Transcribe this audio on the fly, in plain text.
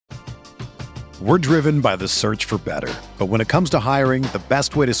We're driven by the search for better. But when it comes to hiring, the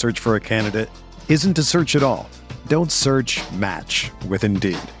best way to search for a candidate isn't to search at all. Don't search, match with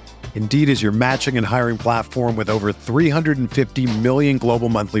Indeed. Indeed is your matching and hiring platform with over 350 million global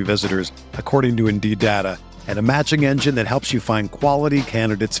monthly visitors, according to Indeed data, and a matching engine that helps you find quality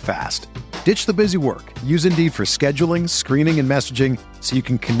candidates fast. Ditch the busy work. Use Indeed for scheduling, screening, and messaging so you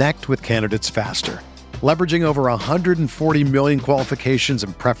can connect with candidates faster. Leveraging over 140 million qualifications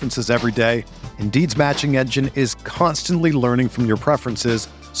and preferences every day, Indeed's matching engine is constantly learning from your preferences,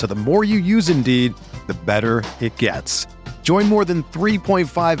 so the more you use Indeed, the better it gets. Join more than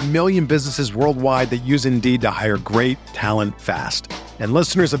 3.5 million businesses worldwide that use Indeed to hire great talent fast. And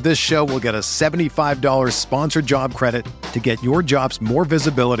listeners of this show will get a $75 sponsored job credit to get your jobs more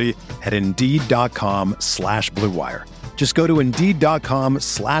visibility at Indeed.com/Blue Wire. Just go to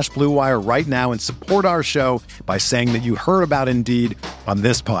Indeed.com/Blue Wire right now and support our show by saying that you heard about Indeed on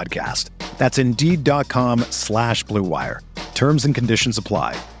this podcast. That's Indeed.com/Blue Wire. Terms and conditions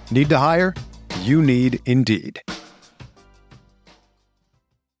apply. Need to hire? You need Indeed.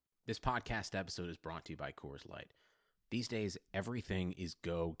 This podcast episode is brought to you by Coors Light. These days, everything is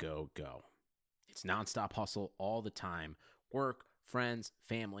go, go, go. It's nonstop hustle all the time. Work, friends,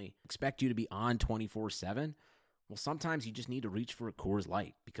 family expect you to be on 24/7. Well, sometimes you just need to reach for a Coors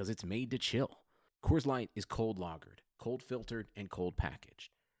Light because it's made to chill. Coors Light is cold lagered, cold filtered, and cold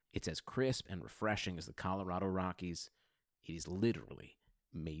packaged. It's as crisp and refreshing as the Colorado Rockies. It is literally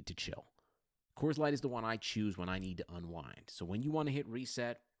made to chill. Coors Light is the one I choose when I need to unwind. So when you want to hit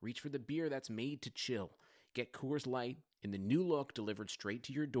reset, reach for the beer that's made to chill. Get Coors Light in the new look delivered straight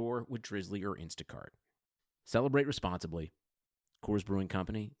to your door with Drizzly or Instacart. Celebrate responsibly. Coors Brewing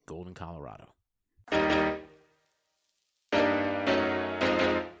Company, Golden, Colorado.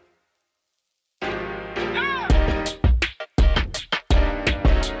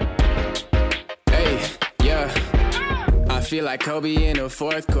 Feel like Kobe in the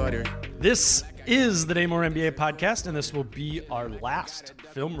fourth quarter. This is the Day More NBA podcast, and this will be our last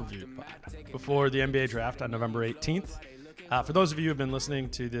film review pod before the NBA draft on November 18th. For those of you who have been listening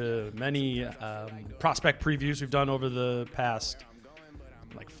to the many prospect previews we've done over the past,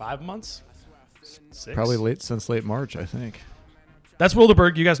 5 months? 6? Probably since late March, I think. That's Will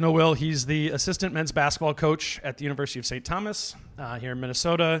DeBerg. You guys know Will. He's the assistant men's basketball coach at the University of St. Thomas here in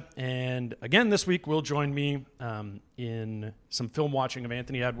Minnesota. And again, this week, Will joined me in some film watching of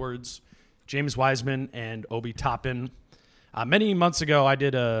Anthony Edwards, James Wiseman, and Obi Toppin. Many months ago, I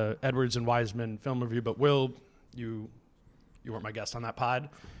did a Edwards and Wiseman film review, but Will, you weren't my guest on that pod.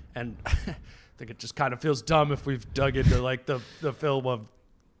 And I think it just kind of feels dumb if we've dug into the film of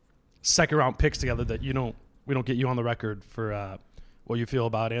second round picks together that we don't get you on the record for what you feel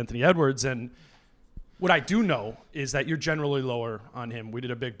about Anthony Edwards. And what I do know is that you're generally lower on him. We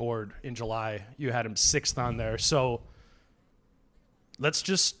did a big board in July. You had him 6th on there. So let's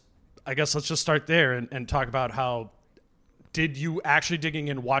just start there and talk about how did you actually digging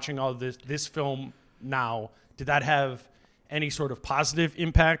in, watching all this film now, did that have any sort of positive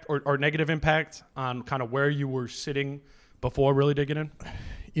impact or negative impact on kind of where you were sitting before really digging in?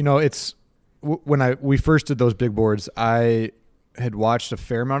 It's when we first did those big boards, I had watched a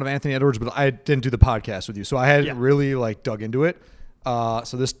fair amount of Anthony Edwards, but I didn't do the podcast with you. So I hadn't really dug into it.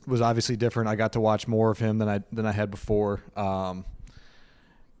 So this was obviously different. I got to watch more of him than I had before.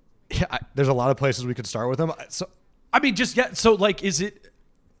 There's a lot of places we could start with him. So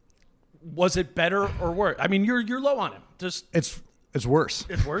was it better or worse? I mean, you're low on him. It's worse.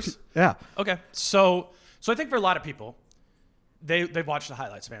 It's worse? Yeah. Okay. So I think for a lot of people, They've watched the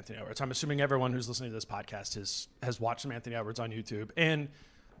highlights of Anthony Edwards. I'm assuming everyone who's listening to this podcast has watched some Anthony Edwards on YouTube. And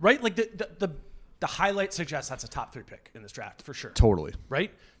right, the highlight suggests that's a top 3 pick in this draft for sure. Totally.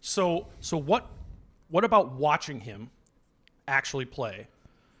 Right? So what about watching him actually play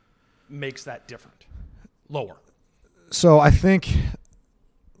makes that different? Lower. So I think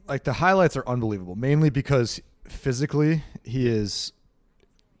the highlights are unbelievable, mainly because physically he is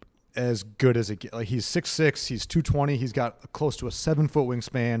as good as it gets. He's 6'6", he's 220, he's got close to a 7-foot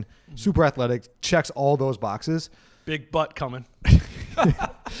wingspan, super athletic, checks all those boxes. Big butt coming.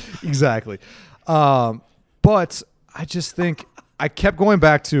 Exactly. But I just think I kept going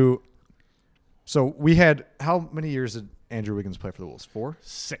back to, so we had, how many years did Andrew Wiggins play for the Wolves? 4?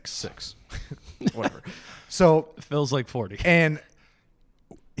 6. Whatever. So it feels like 40. And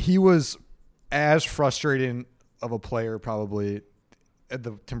he was as frustrating of a player probably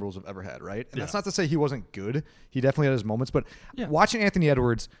the Timberwolves have ever had, right? And that's not to say he wasn't good. He definitely had his moments. But watching Anthony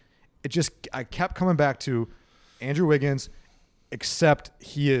Edwards, I kept coming back to Andrew Wiggins, except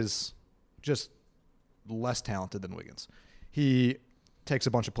he is just less talented than Wiggins. He takes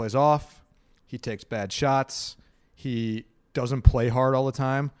a bunch of plays off. He takes bad shots. He doesn't play hard all the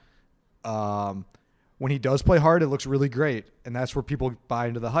time. When he does play hard, it looks really great. And that's where people buy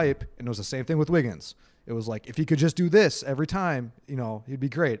into the hype. And it was the same thing with Wiggins. It was like, if he could just do this every time, he'd be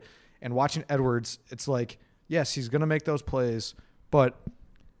great. And watching Edwards, it's like, yes, he's going to make those plays, but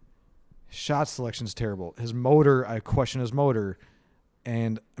shot selection is terrible. His motor, I question his motor.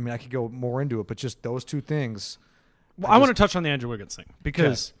 And, I could go more into it, but just those two things. Well, I want to touch on the Andrew Wiggins thing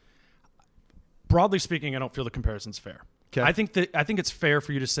because, broadly speaking, I don't feel the comparison's fair. Okay. I think it's fair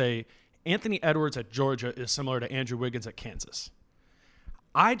for you to say Anthony Edwards at Georgia is similar to Andrew Wiggins at Kansas.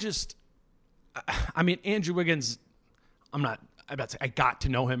 Andrew Wiggins, I'm about to say I got to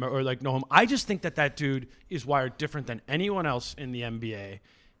know him or know him. I just think that dude is wired different than anyone else in the NBA,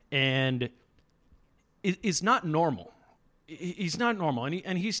 and it's not normal. He's not normal,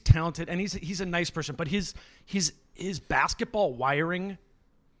 and he's talented, and he's a nice person, but his basketball wiring,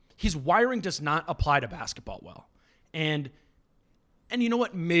 his wiring does not apply to basketball well, and you know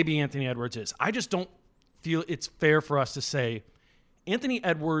what? Maybe Anthony Edwards is. I just don't feel it's fair for us to say Anthony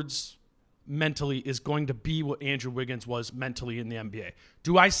Edwards mentally is going to be what Andrew Wiggins was mentally in the NBA.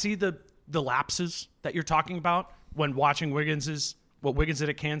 Do I see the lapses that you're talking about when watching what Wiggins did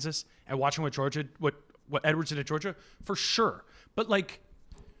at Kansas and watching what Edwards did at Georgia? For sure. But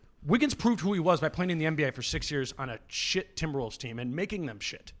Wiggins proved who he was by playing in the NBA for 6 years on a shit Timberwolves team and making them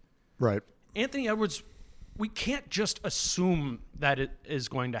shit. Right. Anthony Edwards, we can't just assume that it is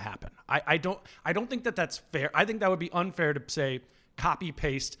going to happen. I don't think that that's fair. I think that would be unfair to say copy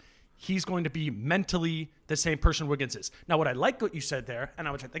paste. He's going to be mentally the same person Wiggins is. Now, what I like what you said there,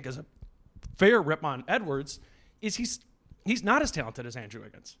 and which I think is a fair rip on Edwards, is he's not as talented as Andrew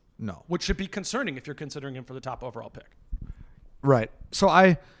Wiggins. No. Which should be concerning if you're considering him for the top overall pick. Right.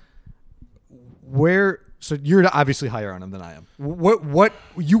 So you're obviously higher on him than I am. What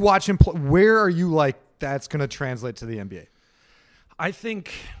you watch him play, where are you like that's going to translate to the NBA? I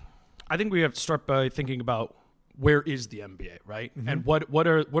think we have to start by thinking about where is the NBA, right? Mm-hmm. And what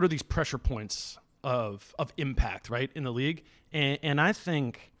are these pressure points of impact, right, in the league? And I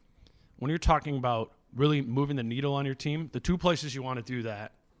think when you're talking about really moving the needle on your team, the two places you want to do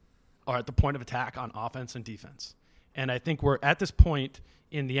that are at the point of attack on offense and defense. And I think we're at this point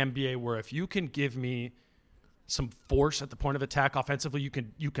in the NBA where if you can give me some force at the point of attack offensively,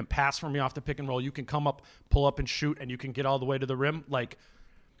 you can pass for me off the pick and roll, you can come up, pull up and shoot, and you can get all the way to the rim,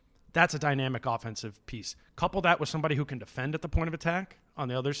 that's a dynamic offensive piece. Couple that with somebody who can defend at the point of attack on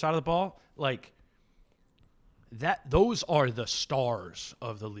the other side of the ball, those are the stars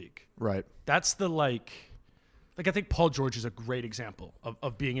of the league. Right. That's the I think Paul George is a great example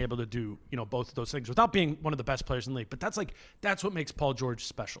of being able to do, both of those things without being one of the best players in the league. But that's what makes Paul George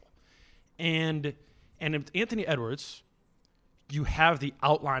special. And with Anthony Edwards, you have the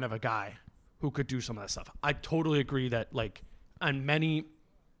outline of a guy who could do some of that stuff. I totally agree that on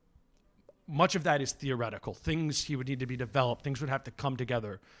much of that is theoretical. Things he would need to be developed. Things would have to come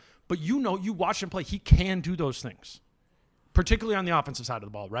together. But you watch him play, he can do those things, particularly on the offensive side of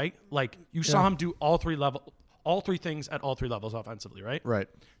the ball, right? You saw him do all three things at all three levels offensively, right? Right.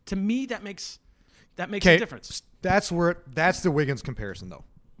 To me, that makes a difference. That's the Wiggins comparison, though.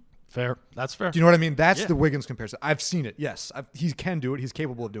 Fair. That's fair. Do you know what I mean? That's the Wiggins comparison. I've seen it. Yes, he can do it. He's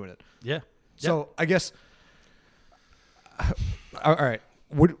capable of doing it. Yeah. So I guess. All right.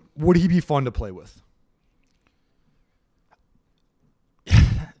 Would he be fun to play with?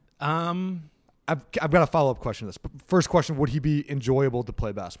 I've got a follow-up question to this. First question, would he be enjoyable to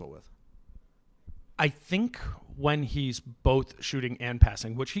play basketball with? I think when he's both shooting and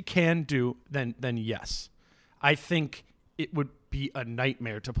passing, which he can do, then yes. I think it would be a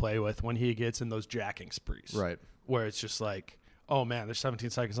nightmare to play with when he gets in those jacking sprees. Right. Where it's just oh man, there's 17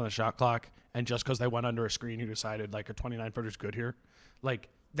 seconds on the shot clock, and just because they went under a screen, you decided a 29-footer is good here.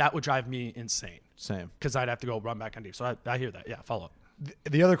 That would drive me insane. Same. Because I'd have to go run back on deep. So I hear that. Yeah, follow up.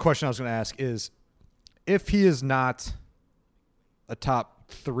 The other question I was going to ask is, if he is not a top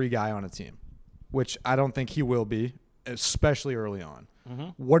 3 guy on a team, which I don't think he will be, especially early on,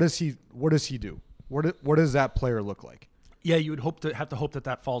 what does he do? What does that player look like? Yeah, you would have to hope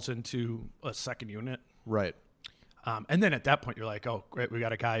that falls into a second unit. Right. And then at that point, you're like, oh, great, we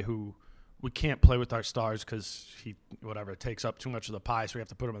got a guy who we can't play with our stars because he takes up too much of the pie, so we have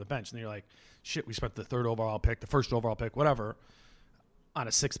to put him on the bench. And then you're like, shit, we spent the 3rd overall pick, the 1st overall pick, whatever, on a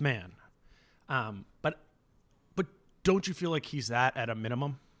 6th man. But don't you feel like he's that at a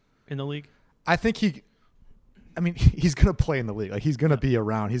minimum in the league? I think he's going to play in the league. He's going to be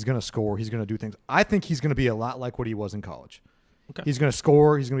around. He's going to score. He's going to do things. I think he's going to be a lot like what he was in college. Okay. He's going to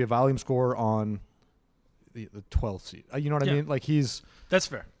score. He's going to be a volume scorer on the 12th seed. You know what I mean? That's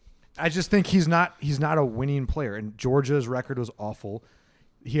fair. I just think he's not a winning player. And Georgia's record was awful.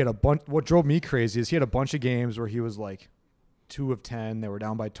 He had a bunch. What drove me crazy is he had a bunch of games where he was like 2 of 10. They were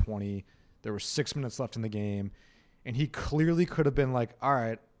down by 20. There were 6 minutes left in the game, and he clearly could have been like, "All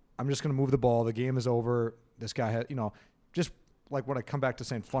right, I'm just going to move the ball. The game is over. This guy had, just like what I come back to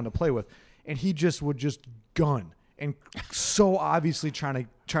saying, fun to play with." And he just would just gun and so obviously trying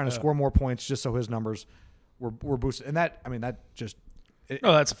to score more points just so his numbers were boosted. And that just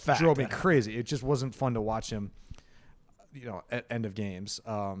that's a fact. Drove me crazy. It just wasn't fun to watch him. At end of games.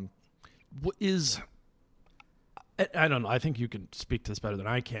 What is I don't know. I think you can speak to this better than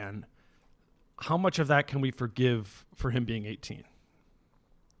I can. How much of that can we forgive for him being 18?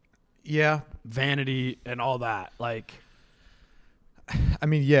 Yeah, vanity and all that. Like, I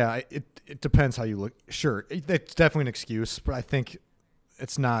mean, yeah, it depends how you look. Sure, it's definitely an excuse, but I think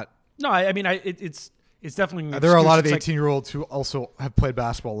it's not. No, I mean, it's definitely. There are a lot of 18-year-olds who also have played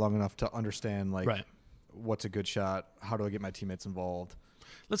basketball long enough to understand right. What's a good shot? How do I get my teammates involved?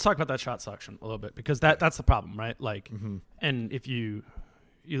 Let's talk about that shot selection a little bit, because that's the problem, right? Like, and if you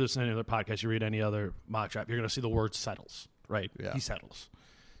listen to any other podcast, you read any other mock draft, you're going to see the word settles, right? Yeah. He settles.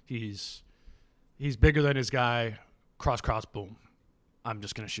 He's bigger than his guy. Cross, boom. I'm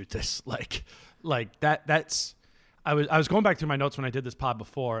just going to shoot this. Like that. That's. I was going back through my notes when I did this pod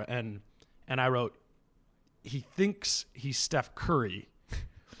before, and I wrote, he thinks he's Steph Curry,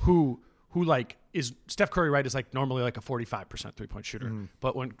 who like is Steph Curry, right, is like normally like a 45% 3-point shooter.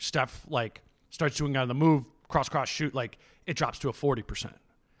 But when Steph like starts doing out of the move, cross shoot, like it drops to a 40%.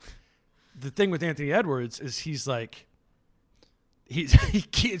 The thing with Anthony Edwards is he's like he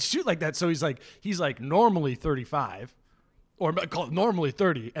can't shoot like that. So he's like normally 35 or call it normally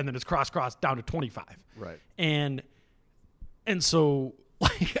 30, and then it's cross down to 25. Right. And so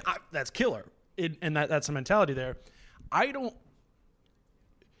like that's killer. And that's a mentality there.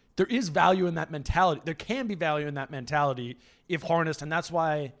 There is value in that mentality. There can be value in that mentality if harnessed. And that's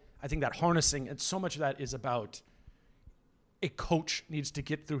why I think that harnessing, and so much of that is about a coach needs to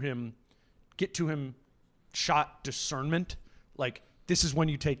get to him shot discernment. Like, this is when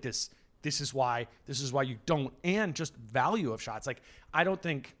you take this. This is why you don't. And just value of shots. Like, I don't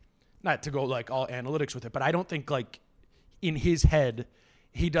think, not to go like all analytics with it, but I don't think like in his head,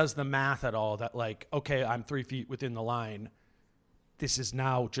 he does the math at all that like, okay, I'm 3 feet within the line. This is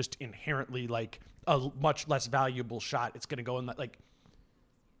now just inherently like a much less valuable shot. It's going to go in that, like,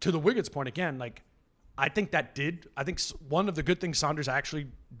 to the Wiggins point again, like, I think one of the good things Saunders actually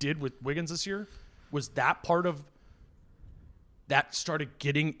did with Wiggins this year was that part of that started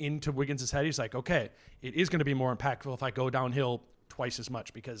getting into Wiggins' head. He's like, okay, it is going to be more impactful if I go downhill twice as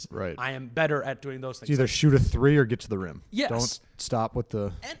much because I am better at doing those things. It's either shoot a 3 or get to the rim. Yes. Don't stop with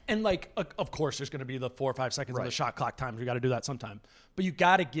the... And like, of course, there's going to be the 4 or 5 seconds of the shot clock times. You got to do that sometime. But you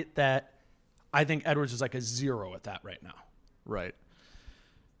got to get that. I think Edwards is like a 0 at that right now. Right.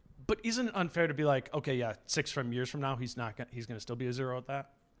 But isn't it unfair to be like, okay, yeah, 6 years from now, he's going to still be a 0 at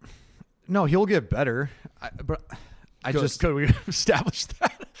that? No, he'll get better. Could we establish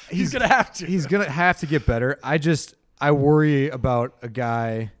that? He's going to have to. He's going to have to get better. I worry about a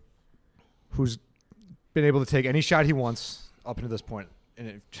guy who's been able to take any shot he wants up until this point.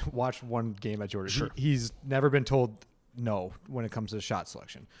 And watch one game at Georgia. Sure. He's never been told no when it comes to shot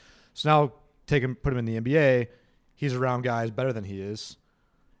selection. So now put him in the NBA. He's around guys better than he is.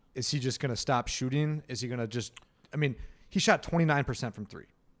 Is he just going to stop shooting? Is he going to just – I mean, he shot 29% from 3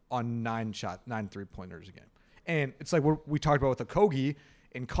 on 9 3-pointers a game. And it's like what we talked about with Okogie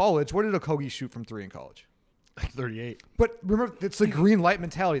in college. What did Okogie shoot from 3 in college? Like 38. But remember, it's the green light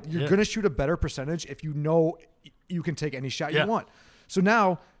mentality. You're going to shoot a better percentage if you know you can take any shot you want. So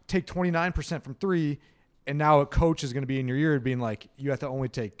now take 29% from 3, and now a coach is going to be in your ear being like, you have to only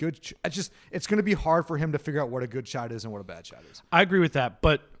take good. It's going to be hard for him to figure out what a good shot is and what a bad shot is. I agree with that,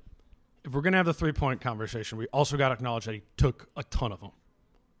 but if we're going to have the 3-point conversation, we also got to acknowledge that he took a ton of them.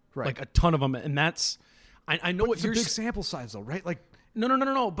 Right. Like a ton of them, and that's I know but what it's you're a big sample size though, right? Like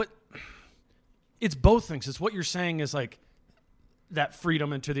no, but it's both things. It's what you're saying is like that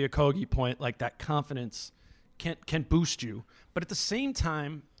freedom, and to the Okogie point, like that confidence can boost you. But at the same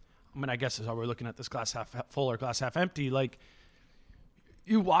time, I mean, I guess is how we're looking at this glass half full or glass half empty. Like,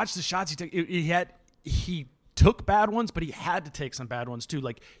 you watch the shots he took. He took bad ones, but he had to take some bad ones too.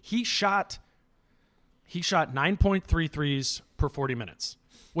 Like, he shot 9.3 threes per 40 minutes,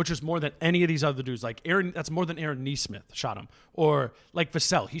 which is more than any of these other dudes. Like Aaron, that's more than Aaron Nesmith shot him, or like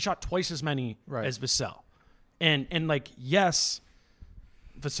Vassell. He shot twice as many as Vassell, and like, yes,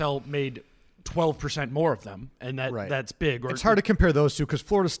 Vassell made 12% more of them, and that's big. Or, it's hard to compare those two because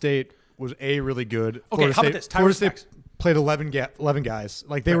Florida State was really good. Okay, how about this? Florida State played 11 guys.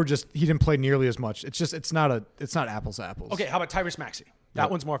 Like they were just, he didn't play nearly as much. It's not apples to apples. Okay, how about Tyrese Maxey? That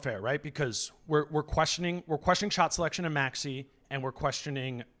one's more fair, right? Because we're questioning shot selection in Maxey, and we're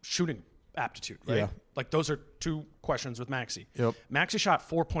questioning shooting aptitude, right? Yeah. Like those are two questions with Maxey. Yep. Maxey shot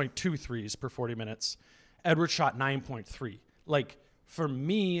 4.2 threes per 40 minutes. Edwards shot 9.3. Like for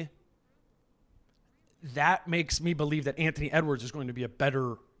me, that makes me believe that Anthony Edwards is going to be a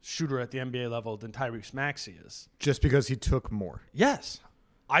better shooter at the NBA level than Tyrese Maxey is. Just because he took more. Yes.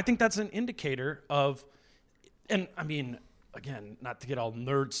 I think that's an indicator of, and I mean, again, not to get all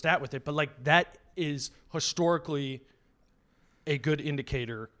nerd stat with it, but like that is historically a good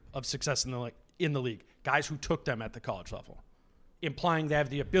indicator of success in the league. Guys who took them at the college level, implying they have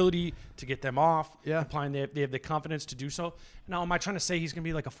the ability to get them off, implying they have the confidence to do so. Now, am I trying to say he's going to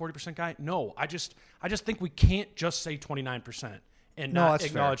be like a 40% guy? No, I just think we can't just say 29% and not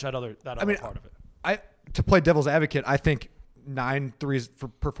acknowledge that other part of it. To play devil's advocate, I think 9 threes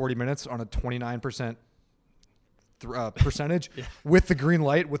per 40 minutes on a 29% percentage with the green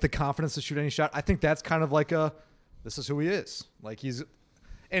light, with the confidence to shoot any shot. I think that's kind of like this is who he is. Like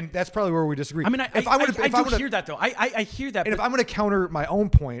and that's probably where we disagree. I mean, I hear that though. I hear that. And if I'm going to counter my own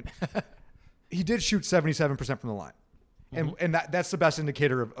point, he did shoot 77% from the line, and that's the best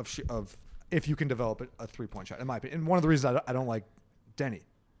indicator of if you can develop a 3-point shot, in my opinion. And one of the reasons I don't like Denny.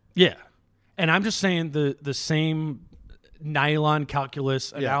 Yeah, and I'm just saying the same nylon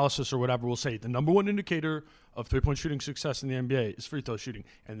calculus analysis or whatever will say the number one indicator of 3-point shooting success in the NBA is free throw shooting,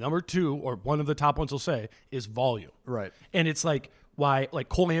 and number two, or one of the top ones will say, is volume. Right. And it's like why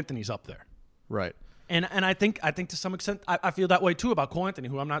Cole Anthony's up there. Right. And I think to some extent I feel that way too about Cole Anthony,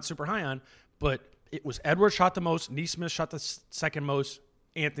 who I'm not super high on, but it was Edwards shot the most, Nesmith shot the second most,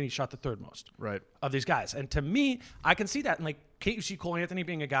 Anthony shot the third most. Right. Of these guys. And to me, I can see that. And can't you see Cole Anthony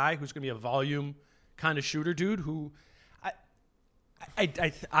being a guy who's going to be a volume kind of shooter dude who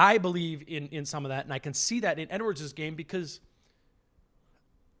I believe in some of that, and I can see that in Edwards' game because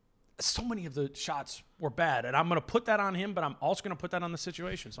so many of the shots were bad, and I'm going to put that on him, but I'm also going to put that on the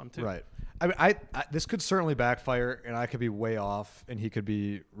situation. So I'm too. Right. I mean, this could certainly backfire, and I could be way off, and he could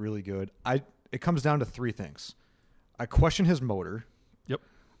be really good. It comes down to 3 things. I question his motor. Yep.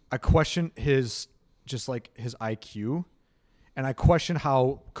 I question his IQ, and I question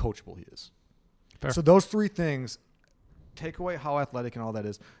how coachable he is. Fair. So those 3 things. Take away how athletic and all that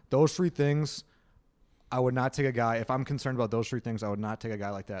is. Those 3 things, I would not take a guy. If I'm concerned about those 3 things, I would not take a guy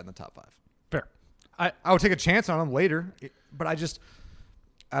like that in the top 5. Fair. I would take a chance on him later, but I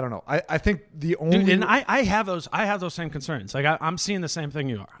don't know. I think the only and I have those same concerns. Like I'm seeing the same thing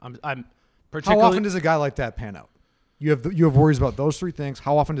you are. I'm particularly. How often does a guy like that pan out? You have worries about those 3 things.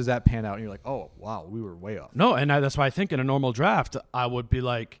 How often does that pan out? And you're like, oh wow, we were way off. No, and that's why I think in a normal draft I would be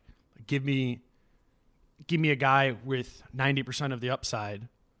like, give me a guy with 90% of the upside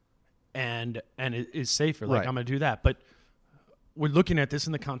and it is safer. Like, I'm going to do that. But we're looking at this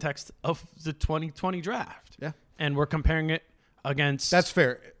in the context of the 2020 draft. Yeah. And we're comparing it against. That's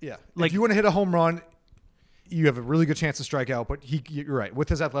fair. Yeah. If you want to hit a home run, you have a really good chance to strike out. But you're right. With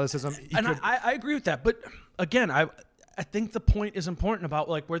his athleticism. I agree with that. But again, I think the point is important about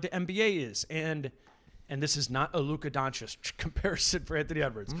where the NBA is. And this is not a Luka Doncic comparison for Anthony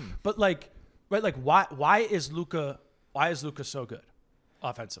Edwards. But right, why is Luka so good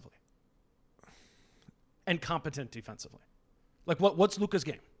offensively and competent defensively? What's Luka's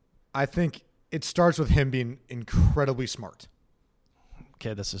game? I think it starts with him being incredibly smart.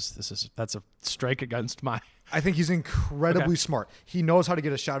 Okay, that's a strike against my. I think he's incredibly smart. He knows how to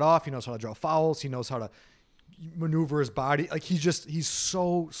get a shot off. He knows how to draw fouls. He knows how to maneuver his body. He's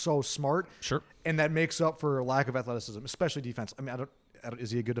so smart. Sure, and that makes up for a lack of athleticism, especially defense. I mean,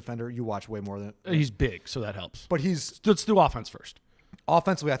 is he a good defender? You watch way more than he's big, so that helps. But let's do offense first.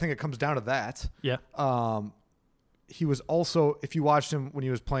 Offensively, I think it comes down to that. Yeah. He was also, if you watched him when he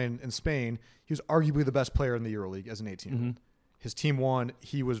was playing in Spain, he was arguably the best player in the EuroLeague as an 18-year-old. Mm-hmm. His team won.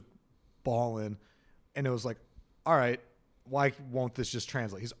 He was balling, and it was like, all right, why won't this just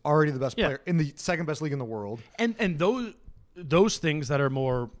translate? He's already the best player in the second best league in the world. And those things that are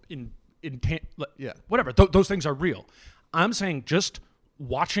more whatever. Those things are real. I'm saying just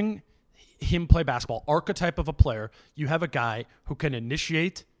watching him play basketball, archetype of a player, you have a guy who can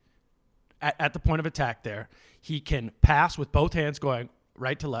initiate at the point of attack there. He can pass with both hands going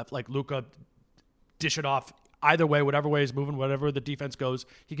right to left, like Luka, dish it off either way, whatever way he's moving, whatever the defense goes,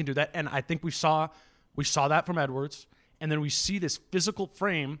 he can do that. And I think we saw that from Edwards. And then we see this physical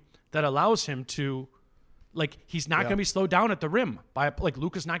frame that allows him to, he's not going to be slowed down at the rim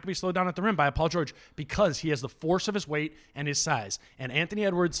Luka's not going to be slowed down at the rim by a Paul George because he has the force of his weight and his size. And Anthony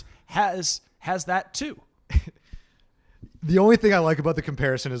Edwards has that too. The only thing I like about the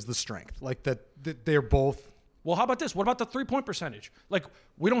comparison is the strength. Like that they're both. Well, how about this? What about the 3-point percentage? Like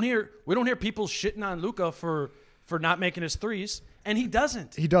we don't hear people shitting on Luka for not making his threes, and he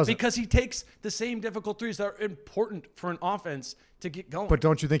doesn't. He doesn't because he takes the same difficult threes that are important for an offense to get going. But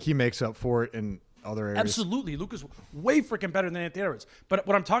don't you think he makes up for it in other areas? Absolutely, Luka's way freaking better than Anthony Edwards. But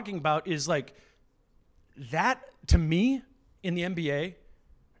what I'm talking about is like that to me in the NBA.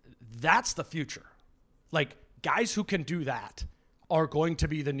 That's the future. Like guys who can do that are going to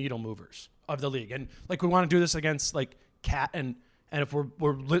be the needle movers of the league. And like we want to do this against like Cat and if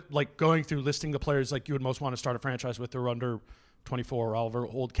we're like going through listing the players like you would most want to start a franchise with, they're under 24 or however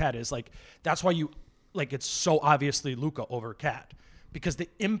old Cat is. Like that's why you like it's so obviously Luka over Cat because the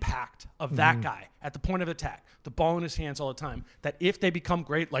impact of that guy at the point of attack, the ball in his hands all the time, that if they become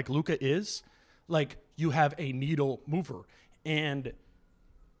great like Luka is, like you have a needle mover. And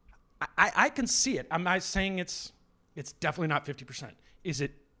I can see it. I'm not saying it's definitely not 50%. Is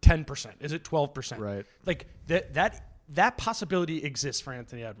it 10%? Is it 12%? Right. Like that possibility exists for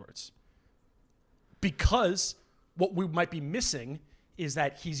Anthony Edwards. Because what we might be missing is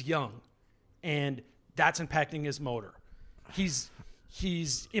that he's young and that's impacting his motor. He's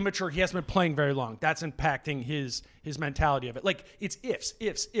immature. He hasn't been playing very long. That's impacting his mentality of it. Like it's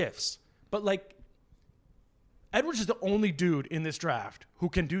ifs. But like Edwards is the only dude in this draft who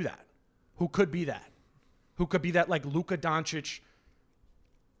can do that. Who could be that like Luka Doncic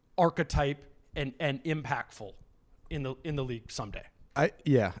archetype and impactful in the league someday.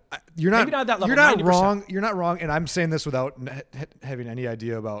 You're not maybe not that level, you're not 90%. wrong. You're not wrong, and I'm saying this without having any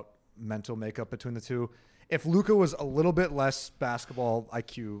idea about mental makeup between the two. If Luka was a little bit less basketball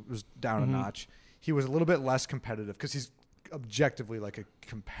IQ, was down a notch, he was a little bit less competitive because he's objectively like a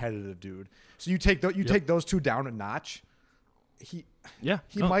competitive dude. So you take take those two down a notch. He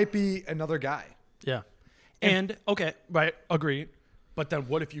might be another guy. Yeah. And okay, right, agree. But then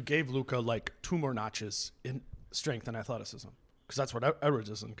what if you gave Luka like 2 more notches in strength and athleticism? Because that's what Edwards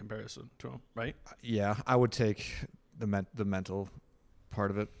is in comparison to him, right? Yeah, I would take the mental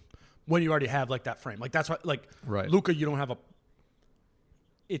part of it. When you already have like that frame. Like that's what like right. Luka, you don't have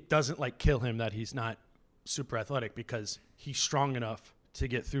it doesn't like kill him that he's not super athletic because he's strong enough to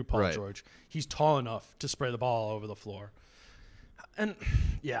get through Paul George. He's tall enough to spray the ball all over the floor. And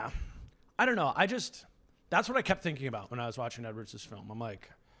yeah, I don't know. That's what I kept thinking about when I was watching Edwards' film. I'm like,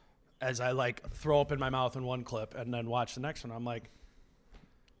 as I like throw open my mouth in one clip and then watch the next one, I'm like,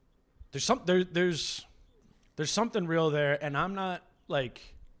 there's something real there. And I'm not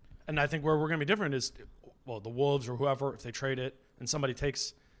like, and I think where we're going to be different is, well, the Wolves or whoever, if they trade it and somebody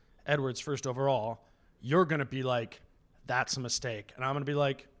takes Edwards first overall, you're going to be like, that's a mistake. And I'm going to be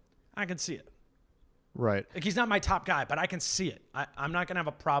like, I can see it. Right. Like he's not my top guy, but I can see it. I'm not going to have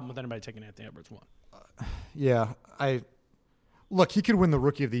a problem with anybody taking Anthony Edwards 1. Yeah. Look, he could win the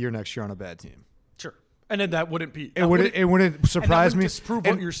Rookie of the Year next year on a bad team. Sure. And then that wouldn't be. It wouldn't surprise me. Disprove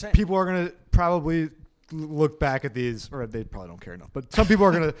what you're saying. People are going to probably look back at these, or they probably don't care enough. But some people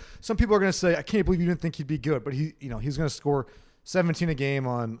are going to say, I can't believe you didn't think he'd be good. But he's going to score 17 a game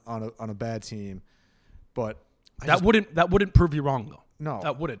on a bad team. But that wouldn't prove you wrong though. No,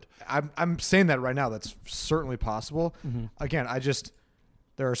 that wouldn't. I'm saying that right now. That's certainly possible. Mm-hmm. Again,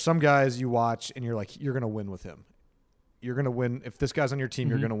 there are some guys you watch and you're like, you're going to win with him. You're going to win. If this guy's on your team,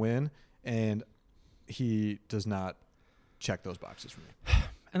 you're going to win. And he does not check those boxes for me.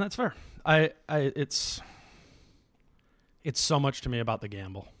 And that's fair. It's so much to me about the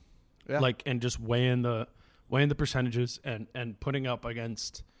gamble. Yeah. Like, and just weighing the percentages and putting it up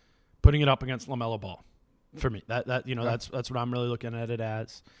against LaMelo Ball. For me, that's what I'm really looking at it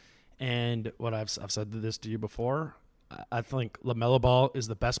as. And what I've said this to you before, I think LaMelo Ball is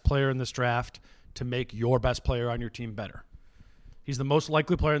the best player in this draft to make your best player on your team better. He's the most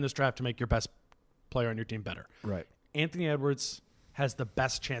likely player in this draft to make your best player on your team better. Right. Anthony Edwards has the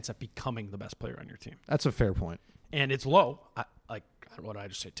best chance at becoming the best player on your team. That's a fair point. And it's low. What did I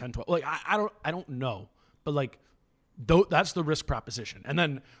just say? 10, 12. Like I don't know, but like that's the risk proposition. And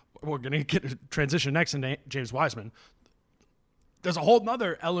then we're going to get a transition next into James Wiseman. There's a whole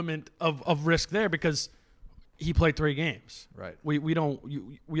nother element of risk there because he played 3 games. Right. We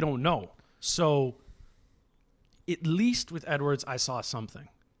don't know. So at least with Edwards, I saw something.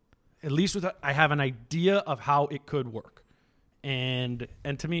 At least I have an idea of how it could work. And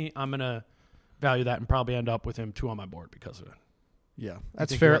to me, I'm going to value that and probably end up with him 2 on my board because of it. Yeah,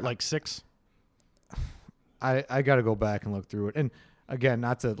 that's fair. At like 6. I got to go back and look through it. And again,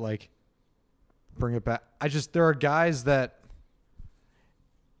 not to like bring it back. There are guys that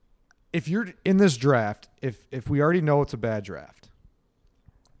if you're in this draft, if we already know it's a bad draft,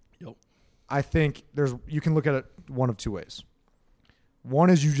 yep. I think you can look at it one of two ways. One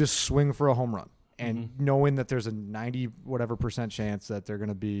is you just swing for a home run, and knowing that there's a 90% chance that they're going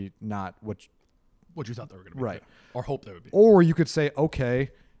to be not what you thought they were going to be, right, or hope they would be. Or you could say,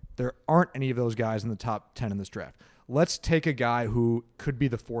 okay, there aren't any of those guys in the top 10 in this draft. Let's take a guy who could be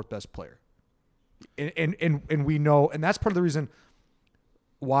the fourth best player, and we know, and that's part of the reason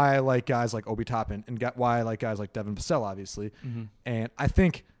why I like guys like Obi Toppin and why I like guys like Devin Vassell, obviously. And I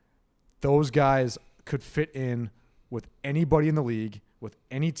think those guys could fit in with anybody in the league, with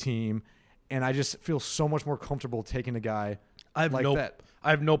any team, and I just feel so much more comfortable taking a guy that. I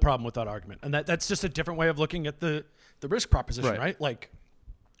have no problem with that argument, and that's just a different way of looking at the risk proposition, right? Like,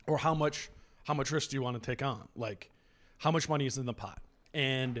 or how much risk do you want to take on? Like, how much money is in the pot,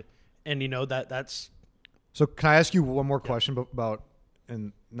 and that's. So can I ask you one more question about?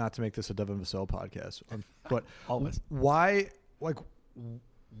 And not to make this a Devin Vassell podcast, but always. Why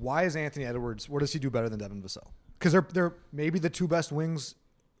is Anthony Edwards? What does he do better than Devin Vassell? Because they're maybe the two best wings.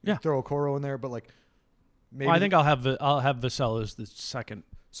 Yeah, throw Okoro in there, but like maybe. Well, I think I'll have Vassell as the second.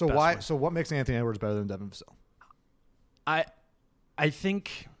 So best why? wing. So what makes Anthony Edwards better than Devin Vassell? I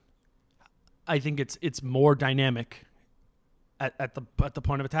think it's more dynamic at the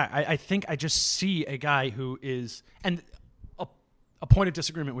point of attack. I think I just see a guy who is and. A point of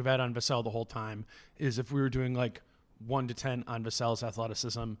disagreement we've had on Vassell the whole time is if we were doing like 1 to 10 on Vassell's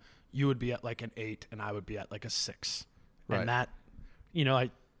athleticism, you would be at like an 8 and I would be at like a 6. Right. And that, I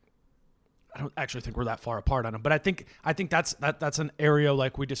don't actually think we're that far apart on him, but I think that's an area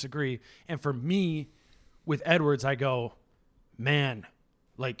like we disagree. And for me, with Edwards, I go, man,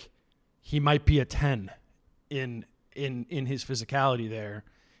 like he might be a 10 in his physicality there,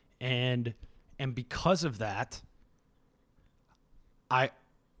 and because of that.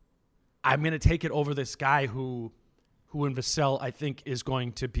 I'm going to take it over this guy who in Vassell I think is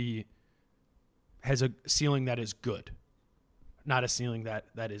going to has a ceiling that is good, not a ceiling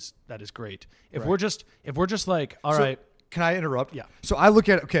that is great. If we're just like, all right, can I interrupt? Yeah. So I look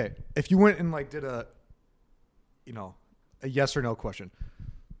at if you went and like did a yes or no question,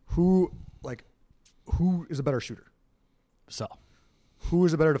 who is a better shooter? Vassell. Who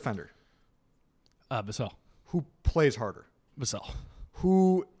is a better defender? Vassell. Who plays harder? Vassell.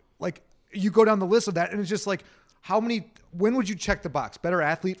 Who, like, you go down the list of that, and it's just like, when would you check the box? Better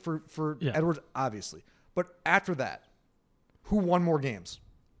athlete for Edwards, obviously. But after that, who won more games?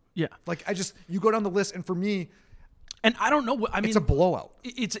 Yeah. Like, you go down the list, and for me, and I don't know. I mean, it's a blowout.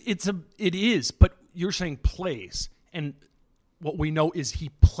 It is, but you're saying plays, and what we know is he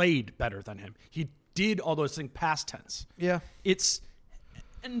played better than him. He did all those things past tense. Yeah.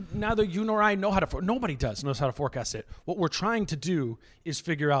 And neither you nor I know how to. Nobody knows how to forecast it. What we're trying to do is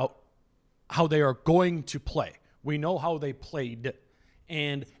figure out how they are going to play. We know how they played,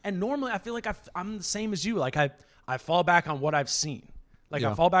 and normally I feel like I'm the same as you. Like I fall back on what I've seen. I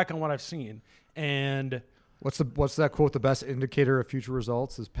fall back on what I've seen. And what's that quote? The best indicator of future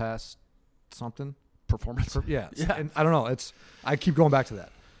results is past something performance. Yeah. And I don't know. I keep going back to that.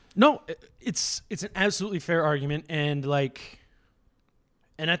 No, it's an absolutely fair argument, and like.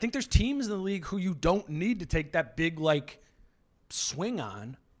 And I think there's teams in the league who you don't need to take that big, like, swing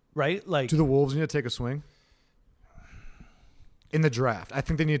on, right? Like, do the Wolves need to take a swing? In the draft. I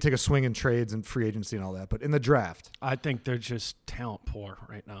think they need to take a swing in trades and free agency and all that. But in the draft. I think they're just talent poor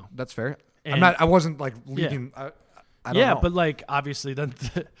right now. That's fair. I wasn't, like, leading. Yeah, I don't know. But, like, obviously then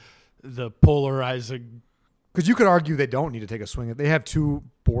the polarizing. Because you could argue they don't need to take a swing. They have 2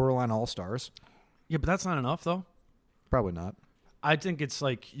 borderline all-stars. Yeah, but that's not enough, though. Probably not. I think it's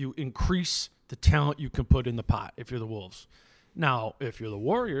like you increase the talent you can put in the pot if you're the Wolves. Now, if you're the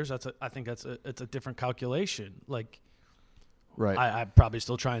Warriors, I think it's a different calculation. Like, right? I'd probably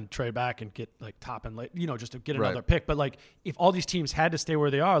still try and trade back and get like Toppin, just to get another pick. But like, if all these teams had to stay where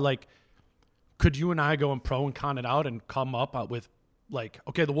they are, like, could you and I go and pro and con it out and come up with like,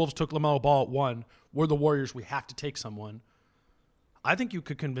 okay, the Wolves took LaMelo Ball at 1. We're the Warriors. We have to take someone. I think you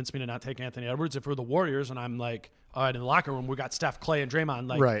could convince me to not take Anthony Edwards if we're the Warriors, and I'm like, all right, in the locker room we got Steph, Clay, and Draymond.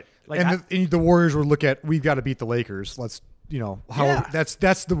 Like, right. Like and the Warriors would look at, we've got to beat the Lakers. Let's,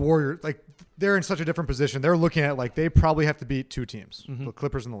 that's the Warriors. Like, they're in such a different position. They're looking at like they probably have to beat 2 teams, the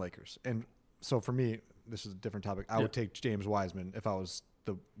Clippers and the Lakers. And so for me, this is a different topic. I would take James Wiseman if I was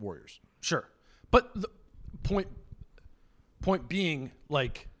the Warriors. Sure, but the point being,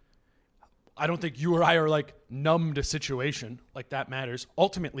 like, I don't think you or I are like numb to situation. Like, that matters.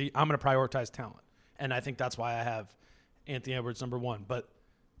 Ultimately, I'm going to prioritize talent. And I think that's why I have Anthony Edwards number 1. But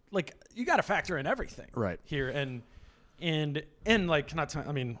like, you got to factor in everything here. And like,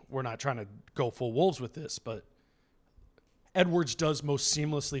 we're not trying to go full Wolves with this, but Edwards does most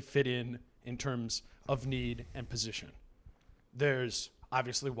seamlessly fit in in terms of need and position. There's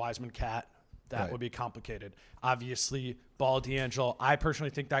obviously Wiseman Cat. That would be complicated. Obviously, Ball D'Angelo. I personally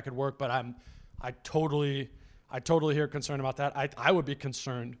think that could work, but I totally hear concern about that. I would be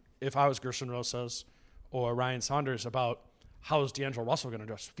concerned if I was Gerson Rosas or Ryan Saunders about how is D'Angelo Russell going to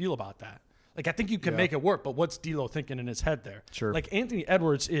just feel about that. Like, I think you can make it work, but what's D'Lo thinking in his head there? Sure. Like, Anthony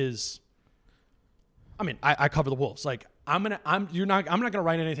Edwards is. I mean, I cover the Wolves. Like, I'm not gonna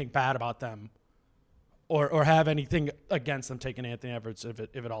write anything bad about them, or have anything against them taking Anthony Edwards if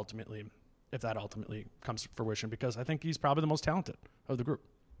that ultimately comes to fruition, because I think he's probably the most talented of the group.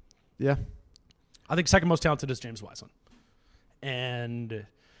 Yeah. I think second most talented is James Wiseman. And it's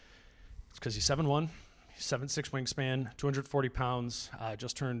because he's 7'1", 7'6" wingspan, 240 pounds,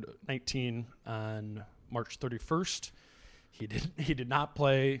 just turned 19 on March 31st. He did not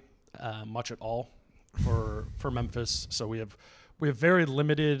play much at all for Memphis, so we have very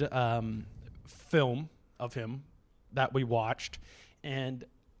limited film of him that we watched. And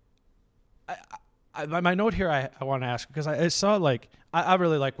my note here I want to ask, because I saw, like, I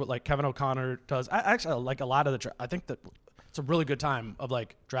really like what, like, Kevin O'Connor does. I actually like a lot of I think that it's a really good time of,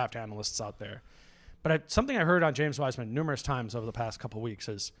 like, draft analysts out there. But something I heard on James Wiseman numerous times over the past couple of weeks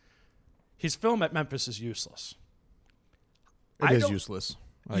is his film at Memphis is useless. It is useless.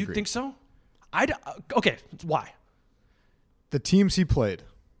 I agree. Think so? Okay, why? The teams he played.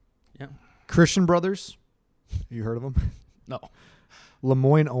 Yeah. Christian Brothers. You heard of them? No.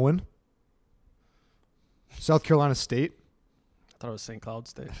 Lemoyne Owen. South Carolina State. I thought it was St. Cloud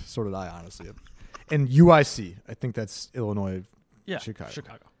State. So did I, honestly. And UIC. I think that's Illinois,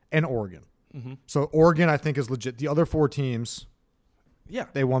 Chicago. And Oregon. Mm-hmm. So Oregon, I think, is legit. The other four teams,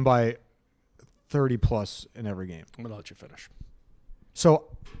 they won by 30-plus in every game. I'm going to let you finish.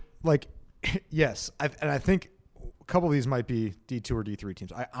 So, like, yes. I think a couple of these might be D2 or D3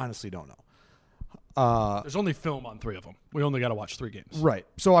 teams. I honestly don't know. There's only film on 3 of them. We only got to watch 3 games. Right.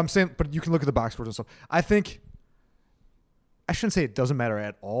 So I'm saying, but you can look at the box scores and stuff. I shouldn't say it doesn't matter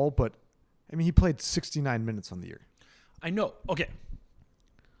at all, but, I mean, he played 69 minutes on the year. I know. Okay.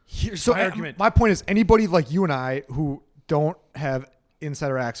 Here's my argument. My point is, anybody like you and I who don't have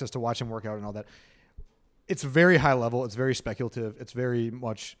insider access to watch him work out and all that, it's very high level. It's very speculative. It's very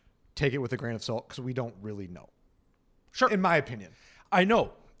much take it with a grain of salt because we don't really know. Sure. In my opinion. I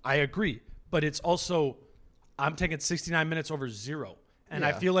know. I agree. But it's also, I'm taking 69 minutes over 0. And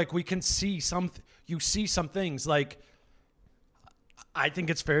I feel like we can see you see some things. Like, I think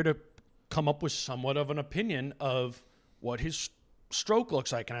it's fair to come up with somewhat of an opinion of what his stroke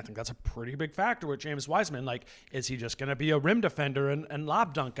looks like. And I think that's a pretty big factor with James Wiseman. Like, is he just going to be a rim defender and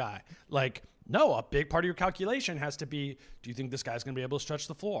lob dunk guy? Like, no, a big part of your calculation has to be, do you think this guy's going to be able to stretch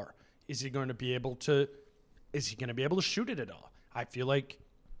the floor? Is he going to be able to shoot it at all? I feel like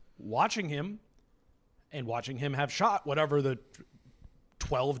watching him have shot whatever the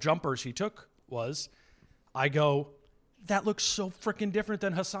 12 jumpers he took was, I go, that looks so freaking different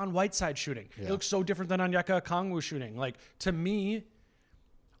than Hassan Whiteside shooting. Yeah. It looks so different than Onyeka Okongwu shooting. Like, to me,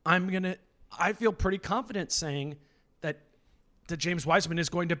 I feel pretty confident saying that James Wiseman is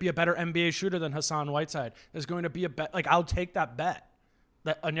going to be a better NBA shooter than Hassan Whiteside. Is going to be a bet. Like, I'll take that bet.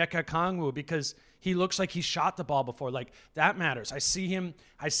 That Onyeka Okongwu, because he looks like he shot the ball before. Like, that matters. I see him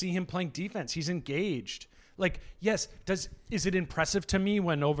playing defense. He's engaged. Like, yes, is it impressive to me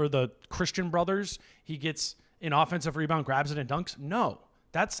when over the Christian Brothers he gets an offensive rebound, grabs it and dunks? No.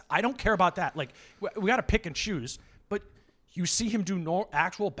 I don't care about that. Like, we got to pick and choose, but you see him do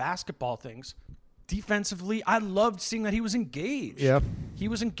actual basketball things. Defensively, I loved seeing that he was engaged. Yeah. He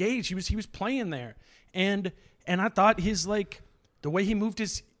was engaged. He was playing there. And I thought his, like, the way he moved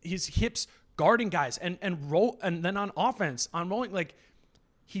his hips guarding guys and roll, and then on offense, on rolling, like,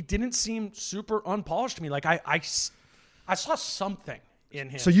 he didn't seem super unpolished to me. Like, I saw something in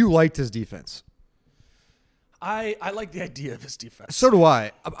him. So you liked his defense? I like the idea of his defense. So do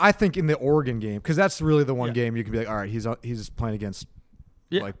I. I think in the Oregon game, because that's really the one game you can be like, all right, he's playing against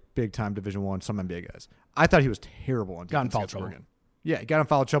like big time Division I, some NBA guys. I thought he was terrible on defense. Got in foul trouble. Oregon. Yeah, he got in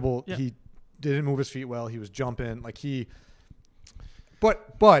foul trouble. Yeah. He didn't move his feet well. He was jumping like he.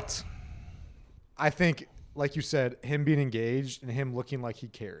 But I think, like you said, him being engaged and him looking like he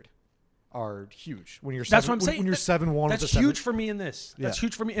cared are huge. When you're that's what I'm saying. When you're 7'1", that's huge for me in this. That's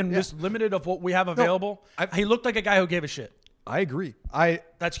huge for me in this limited of what we have available. He looked like a guy who gave a shit. I agree.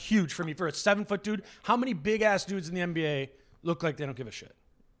 That's huge for me for a 7-foot dude. How many big ass dudes in the NBA look like they don't give a shit?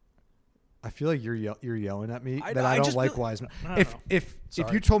 I feel like you're yelling at me that I don't like Wiseman. If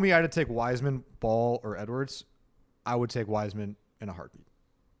you told me I had to take Wiseman, Ball, or Edwards, I would take Wiseman in a heartbeat.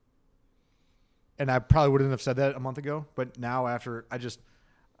 And I probably wouldn't have said that a month ago, but now after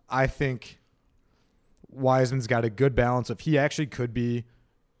I think Wiseman's got a good balance of he actually could be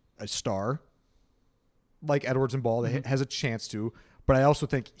a star like Edwards and Ball that has a chance to, but I also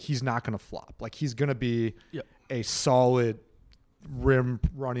think he's not going to flop. Like he's going to be a solid rim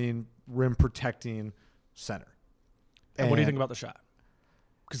running, rim protecting center. And what do you think about the shot?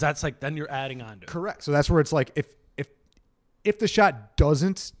 Because that's like then you're adding on to it. Correct. So that's where it's like if the shot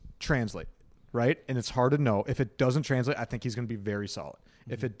doesn't translate, right? And it's hard to know. If it doesn't translate, I think he's going to be very solid.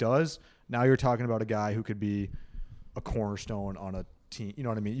 Mm-hmm. If it does, now you're talking about a guy who could be a cornerstone on a team. You know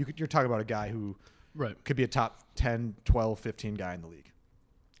what I mean? You're talking about a guy who could be a top 10, 12, 15 guy in the league.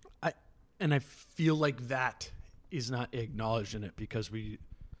 I feel like that is not acknowledged in it because we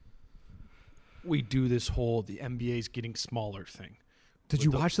do this whole the NBA's getting smaller thing. Did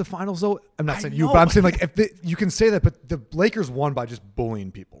you watch the finals though? I'm not saying you, but I'm saying like you can say that, but the Lakers won by just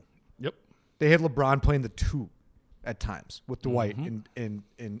bullying people. Yep. They had LeBron playing the 2 at times with Dwight and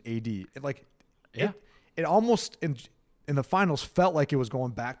AD. It almost in the finals felt like it was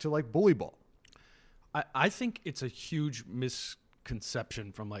going back to like bully ball. I think it's a huge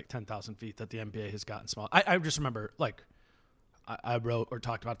misconception from like 10,000 feet that the NBA has gotten small. I just remember like I wrote or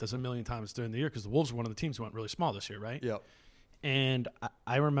talked about this a million times during the year because the Wolves were one of the teams who went really small this year, right? Yep. And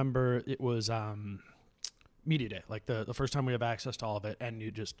I remember it was media day, like the first time we have access to all of it, and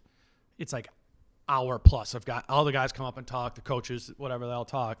it's like hour plus. I've got all the guys come up and talk, the coaches, whatever, they all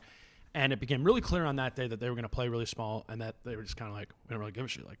talk. And it became really clear on that day that they were going to play really small and that they were just kind of like, we don't really give a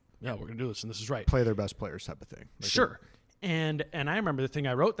shit. Like, yeah, we're going to do this and this is right. Play their best players type of thing. Like sure. And I remember the thing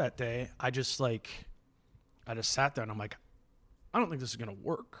I wrote that day, I just sat there and I'm like, I don't think this is going to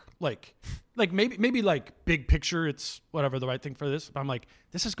work. Like maybe like big picture, it's whatever the right thing for this. But I'm like,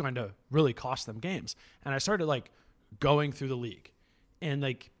 this is going to really cost them games. And I started like going through the league and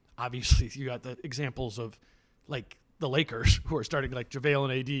like, obviously you got the examples of like the Lakers who are starting like JaVale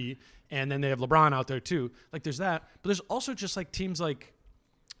and AD, and then they have LeBron out there too. Like there's that, but there's also just like teams like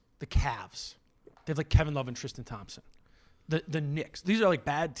the Cavs. They have like Kevin Love and Tristan Thompson. The Knicks. These are like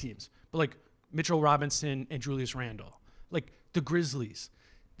bad teams, but like Mitchell Robinson and Julius Randle. Like the Grizzlies.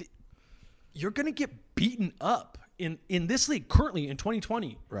 You're gonna get beaten up in this league currently in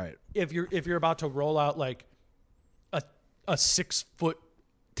 2020. Right. If you're about to roll out like a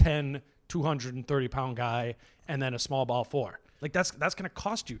 6'10", 230-pound guy and then a small ball 4. Like that's gonna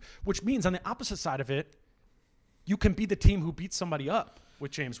cost you. Which means on the opposite side of it, you can be the team who beats somebody up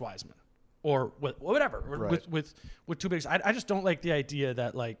with James Wiseman or with whatever or right. with 2 bigs. I just don't like the idea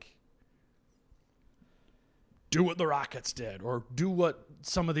that like do what the Rockets did or do what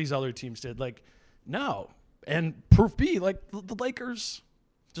some of these other teams did. Like, no. And proof B, like the Lakers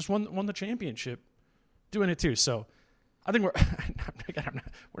just won the championship doing it too. So I think we're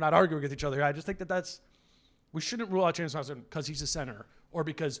not arguing with each other. I just think we shouldn't rule out James Wiseman because he's a center or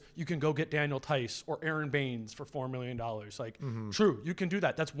because you can go get Daniel Tice or Aaron Baines for $4 million. Like, true, you can do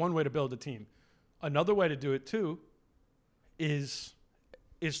that. That's one way to build a team. Another way to do it too is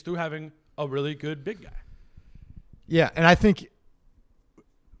through having a really good big guy. Yeah, and I think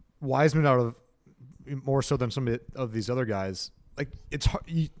Wiseman out of more so than some of these other guys, like it's hard,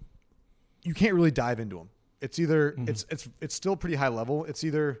 you can't really dive into them. It's either it's still pretty high level. Do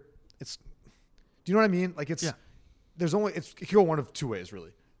you know what I mean? Like it can go one of 2 ways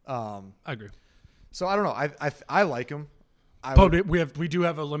really. I agree. So I don't know. I like him. But we do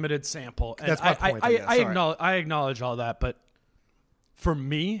have a limited sample. And that's my point. I acknowledge all that, but for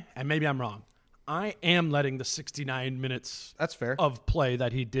me, and maybe I'm wrong, I am letting the 69 minutes that's fair of play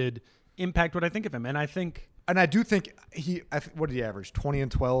that he did impact what I think of him. And I do think what did he average? 20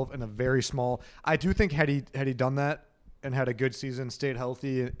 and 12 and a very small. I do think had he done that and had a good season, stayed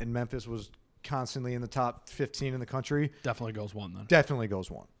healthy, and Memphis was constantly in the top 15 in the country. Definitely goes 1 then. Definitely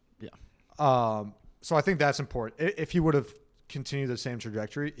goes 1. Yeah. So I think that's important. If he would have continued the same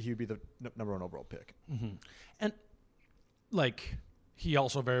trajectory, he would be the number 1 overall pick. Mm-hmm. And like he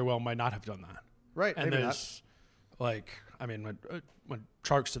also very well might not have done that. Right. And maybe there's not. Like, I mean, when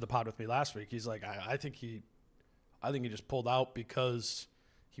Charks did the pod with me last week, he's like, I think he just pulled out because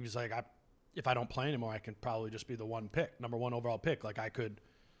he was like, if I don't play anymore, I can probably just be the number 1 overall pick. Like I could,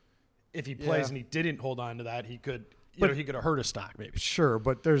 if he plays and he didn't hold on to that, he could have hurt his stock maybe. Sure,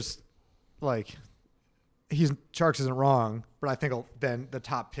 but there's like, Charks isn't wrong, but I think then the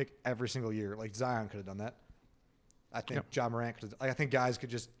top pick every single year, like Zion could have done that. I think Ja Morant could. I think guys could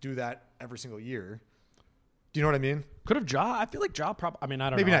just do that every single year. Do you know what I mean? Could have Ja? I feel like Ja probably. I mean, I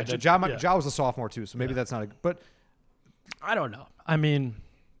don't know. Maybe not. Ja was a sophomore too, so maybe that's not. But I don't know. I mean,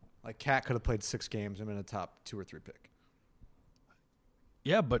 like Cat could have played 6 games and been a top 2 or 3 pick.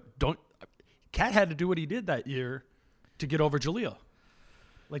 Yeah, but Cat had to do what he did that year to get over Jaleel.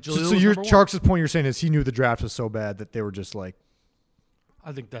 Like so your Charks' point you're saying is he knew the draft was so bad that they were just like.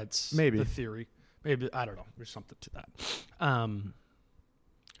 I think that's maybe the theory. Maybe I don't know. There's something to that.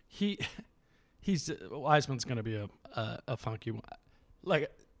 He's Wiseman's going to be a funky one.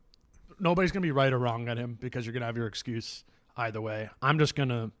 Like nobody's going to be right or wrong on him because you're going to have your excuse either way. I'm just going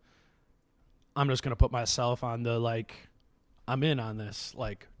to put myself on the like I'm in on this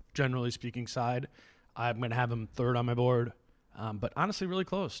like generally speaking side. I'm going to have him third on my board. But honestly, really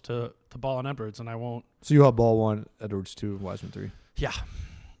close to Ball and Edwards, and I won't. So you have Ball 1, Edwards 2, Wiseman 3.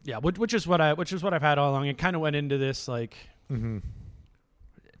 Yeah, which is what I've had all along. And kind of went into this like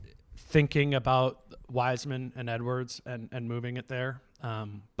thinking about Wiseman and Edwards and moving it there.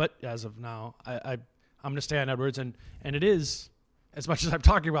 But as of now, I'm going to stay on Edwards, and it is as much as I'm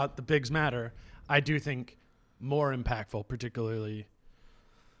talking about the bigs matter. I do think more impactful, particularly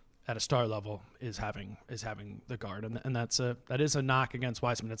at a star level, is having the guard, and that is a knock against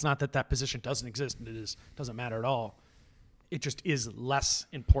Wiseman. It's not that position doesn't exist and doesn't matter at all. It just is less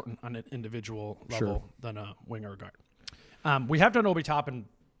important on an individual level than a wing or a guard. We have done Obi Toppin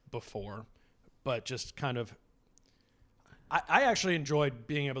before, but just kind of, I actually enjoyed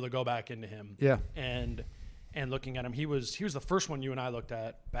being able to go back into him. Yeah. And looking at him, he was the first one you and I looked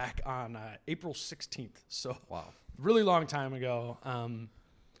at back on April 16th. So wow, really long time ago.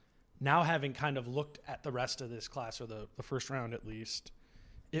 Now having kind of looked at the rest of this class, or the first round at least,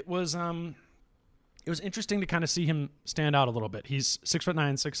 it was interesting to kind of see him stand out a little bit. He's 6'9",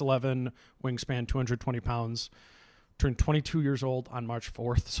 6'11", wingspan, 220 pounds, turned 22 years old on March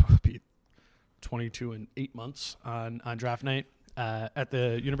 4th, so it'll be 22 and 8 months on draft night at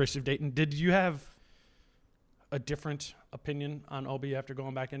the University of Dayton. Did you have a different opinion on Obi after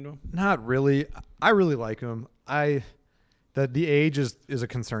going back into him? Not really. I really like him. The age is a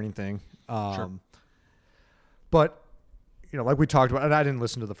concerning thing. Sure. But like we talked about, and I didn't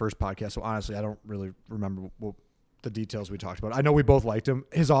listen to the first podcast, so honestly, I don't really remember the details we talked about. I know we both liked him.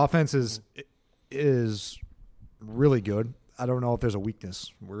 His offense is really good. I don't know if there's a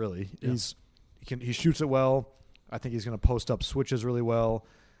weakness, really. Yeah. He shoots it well. I think he's going to post up switches really well.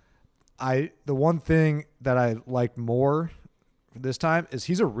 The one thing that I liked more this time is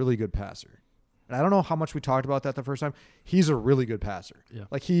he's a really good passer. And I don't know how much we talked about that the first time. He's a really good passer. Yeah.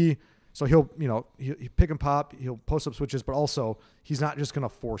 Like he'll pick and pop, he'll post up switches, but also he's not just going to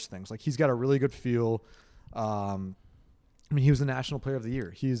force things. Like he's got a really good feel. He was the national player of the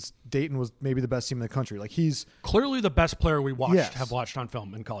year. Dayton was maybe the best team in the country. Like he's clearly the best player we have watched on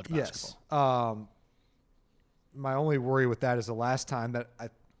film in college basketball. Yes. My only worry with that is the last time that I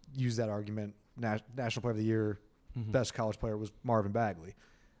used that argument, national player of the year, best college player was Marvin Bagley.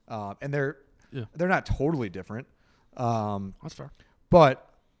 And they're not totally different. That's fair. But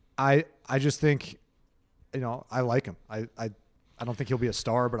I just think, I like him. I don't think he'll be a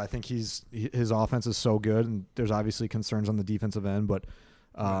star, but I think his offense is so good, and there's obviously concerns on the defensive end. But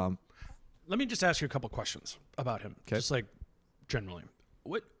let me just ask you a couple questions about him, okay. Just like generally.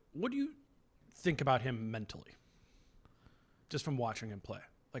 What do you think about him mentally? Just from watching him play,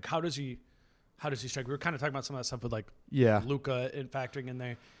 like how does he strike? We were kind of talking about some of that stuff with Luka and factoring in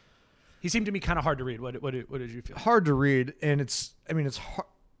there. He seemed to be kind of hard to read. What did you feel? Hard to read, and it's hard.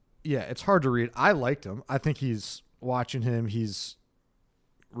 Yeah, it's hard to read. I liked him. I think he's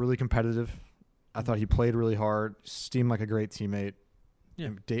really competitive. I thought he played really hard. Seemed like a great teammate. Yeah,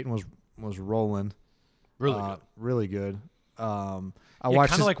 Dayton was rolling. Really good. I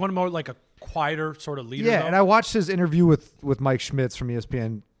watched kind of like one more like a quieter sort of leader. Yeah, and I watched his interview with Mike Schmitz from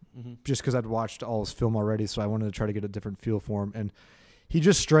ESPN just because I'd watched all his film already, so I wanted to try to get a different feel for him. And he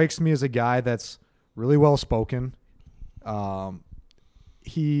just strikes me as a guy that's really well spoken.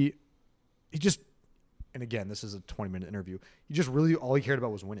 He just, and again, this is a 20-minute interview. He just really all he cared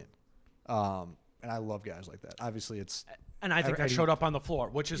about was winning. And I love guys like that. Obviously, and I think that showed up on the floor,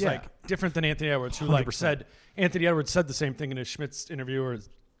 which is like different than Anthony Edwards, who 100%. Anthony Edwards said the same thing in his Schmitz interview or his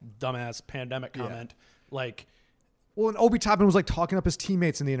dumbass pandemic comment. Well, and Obi Toppin was like talking up his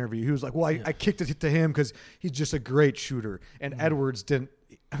teammates in the interview. He was like, "Well, I kicked it to him because he's just a great shooter." And Edwards didn't.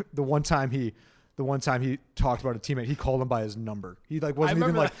 The one time he talked about a teammate, he called him by his number. He wasn't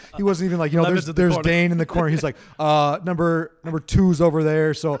even like there's Dane in the corner. He's like number 2's over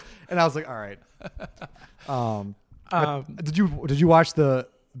there. So, and I was like, all right. Did you watch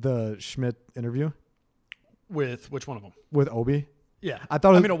the Schmidt interview with which one of them? With Obi? Yeah,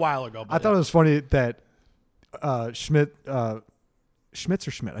 a while ago. But I thought it was funny that Schmitz or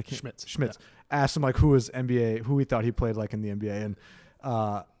Schmidt? I can't. Schmitz asked him like who he thought he played like in the NBA, and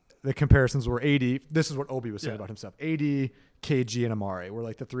the comparisons were 80. This is what Obi was saying about himself. 80, KG, and Amare were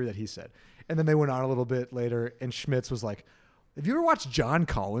like the three that he said. And then they went on a little bit later, and Schmitz was like, Have you ever watched John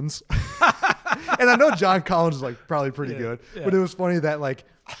Collins? And I know John Collins is like probably pretty good, but it was funny that like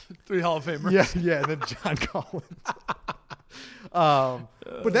 3 Hall of Famers. Yeah, and then John Collins.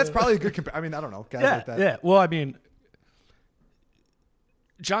 But that's probably a good comparison. I mean, I don't know, guys like that. Yeah. Well, I mean,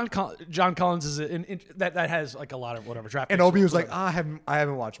 John Collins is that has like a lot of whatever draft. And Obi was like, I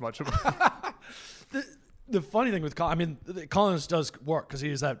haven't watched much of it. The funny thing with Collins does work because he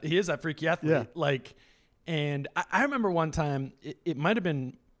is that freaky athlete. Yeah. Like, and I remember one time it might have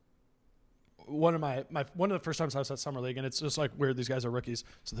been one of the first times I was at Summer League, and it's just like weird. These guys are rookies,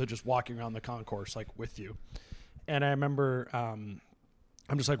 so they're just walking around the concourse like with you. And I remember I'm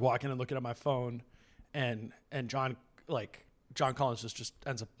just like walking and looking at my phone, and John Collins just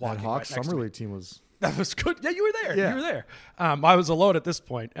ends up walking. That Hawks right next Summer to me. League team was. That was good. Yeah, you were there. Yeah. You were there. I was alone at this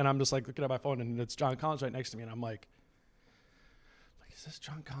point, and I'm just like looking at my phone, and it's John Collins right next to me, and I'm like, is this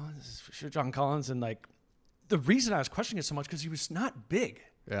John Collins? Is this for sure John Collins? And like, the reason I was questioning it so much because he was not big.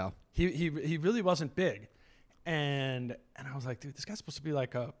 Yeah. He really wasn't big, and I was like, dude, this guy's supposed to be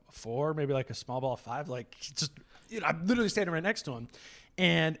like a 4, maybe like a small ball 5. Like, he just, I'm literally standing right next to him,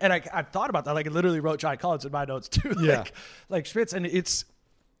 and I thought about that. Like, I literally wrote John Collins in my notes too. Yeah. like Schmitz, and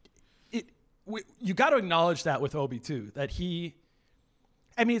you got to acknowledge that with Obi too, that he,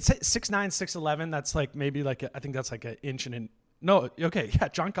 I mean, it's 6'9", 6'11". That's like maybe like I think that's like an inch and no, okay, yeah.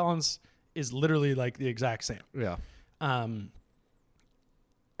 John Collins is literally like the exact same. Yeah.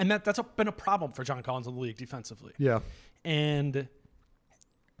 And that's been a problem for John Collins in the league defensively. Yeah. And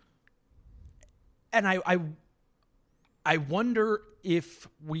I wonder if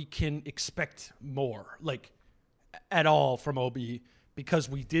we can expect more, like at all from Obi, because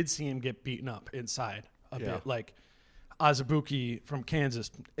we did see him get beaten up inside a bit. Like Azubuike from Kansas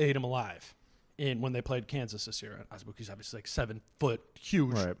ate him alive when they played Kansas this year. Azubuike's obviously like 7 foot,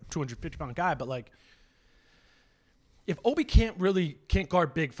 huge, 250-pound guy. But like, if Obi can't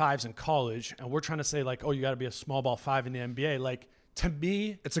guard big 5s in college, and we're trying to say like, oh, you got to be a small ball 5 in the NBA, like to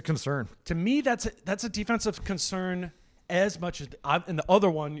me, it's a concern. To me, that's a defensive concern as much as in the other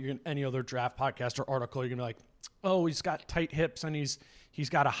one. Any other draft podcast or article, you're gonna be like, oh, he's got tight hips and he's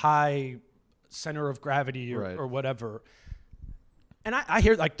got a high center of gravity or whatever. And I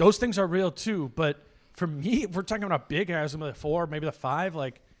hear like those things are real too. But for me, if we're talking about big guys, maybe the 4, maybe the 5,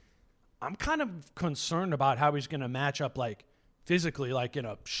 like I'm kind of concerned about how he's going to match up like physically, like in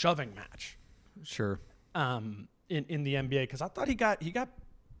a shoving match. Sure. In the NBA, because I thought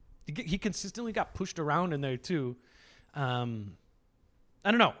he consistently got pushed around in there too. I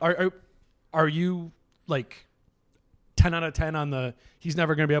don't know. Are you like 10 out of 10 on the he's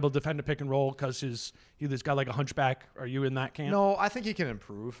never going to be able to defend a pick and roll because he's got like a hunchback? Are you in that camp? No, I think he can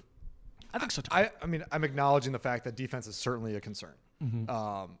improve. I think so too. I mean, I'm acknowledging the fact that defense is certainly a concern.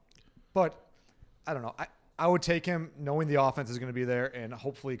 Mm-hmm. But I don't know. I would take him knowing the offense is going to be there, and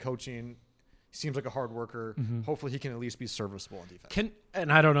hopefully coaching. He seems like a hard worker. Mm-hmm. Hopefully he can at least be serviceable in defense.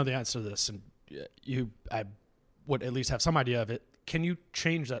 And I don't know the answer to this, and I would at least have some idea of it. Can you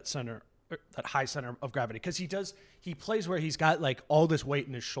change that high center of gravity? Because he plays where he's got like all this weight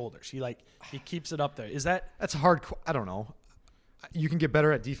in his shoulders. He keeps it up there. That's hard? I don't know. You can get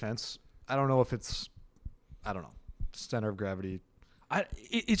better at defense. I don't know if it's, center of gravity.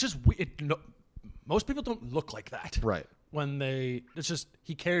 It's just most people don't look like that. Right. It's just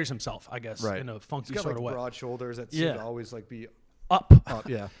he carries himself, I guess, in a funky He's got, sort of way. Broad shoulders that seem to always like be up.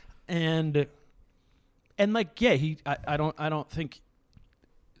 Yeah. And like, yeah, I don't think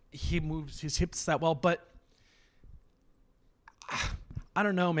he moves his hips that well, but I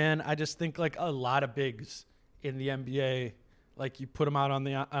don't know, man. I just think like a lot of bigs in the NBA, like you put them out on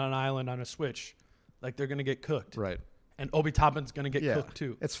an island on a switch, like they're gonna get cooked. Right. And Obi Toppin's going to get cooked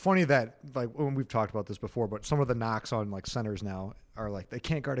too. It's funny that, like, when we've talked about this before, but some of the knocks on, like, centers now are, like, they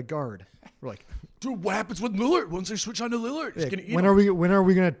can't guard a guard. We're like, dude, what happens with Lillard once they switch on to Lillard? He's gonna eat when are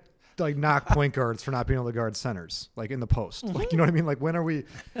we going to, like, knock point guards for not being able to guard centers, like, in the post? Mm-hmm. Like, you know what I mean? Like, when are we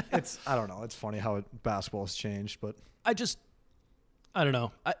 – I don't know. It's funny how basketball has changed, but – I don't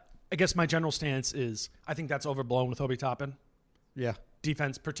know. I guess my general stance is I think that's overblown with Obi Toppin. Yeah.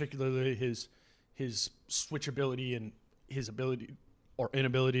 Defense, particularly his switchability and his ability or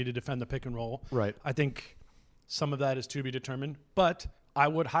inability to defend the pick and roll. Right. I think some of that is to be determined, but I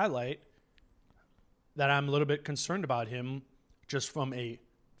would highlight that I'm a little bit concerned about him just from a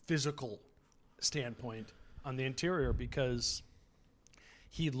physical standpoint on the interior because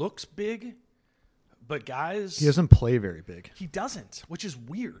he looks big, but guys... He doesn't play very big. He doesn't, which is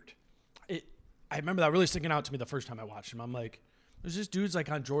weird. I remember that really sticking out to me the first time I watched him. I'm like, there's just dudes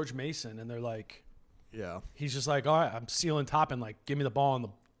like on George Mason, and they're like... Yeah. He's just like, all right, I'm sealing Toppin. Like, give me the ball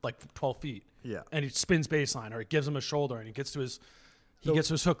like 12 feet. Yeah. And he spins baseline, or he gives him a shoulder, and he gets to his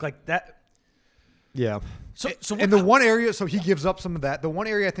hook like that. Yeah. So and the one area, so he gives up some of that. The one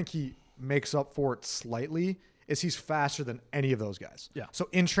area I think he makes up for it slightly is he's faster than any of those guys. Yeah. So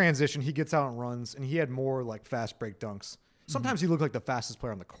in transition, he gets out and runs, and he had more like fast break dunks. Sometimes he looked like the fastest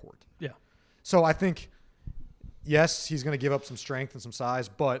player on the court. Yeah. So I think, yes, he's going to give up some strength and some size,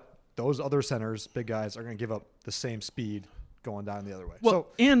 but those other centers, big guys, are going to give up the same speed going down the other way. Well,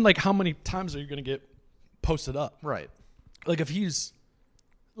 and like how many times are you going to get posted up? Right. Like if he's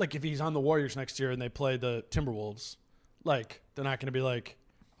on the Warriors next year and they play the Timberwolves, like they're not going to be like,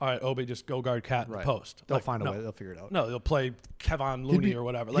 all right, Obi, just go guard Cat in the post. They'll like, find a way. They'll figure it out. No, they'll play Kevon Looney or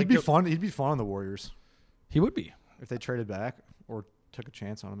whatever. He'd be fun. He'd be fun on the Warriors. He would be if they traded back or took a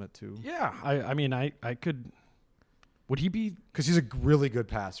chance on him at 2. Yeah, I mean, I could. Would he be? Because he's a really good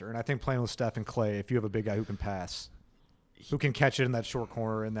passer, and I think playing with Steph and Clay, if you have a big guy who can pass, who can catch it in that short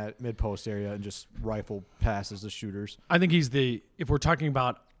corner in that mid post area and just rifle passes to shooters. I think he's if we're talking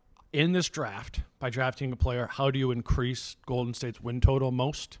about in this draft, by drafting a player, how do you increase Golden State's win total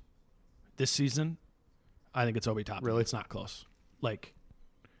most this season? I think it's Obi Toppin. Really? It's not close. Like,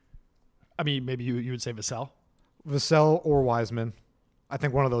 I mean, maybe you would say Vassell? Vassell or Wiseman. I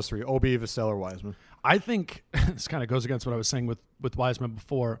think one of those 3, Obi, Vassell, or Wiseman. I think this kind of goes against what I was saying with Wiseman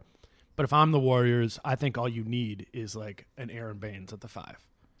before, but if I'm the Warriors, I think all you need is like an Aaron Baines at the 5.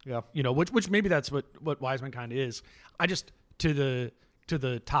 Yeah. You know, which maybe that's what Wiseman kind of is. I just to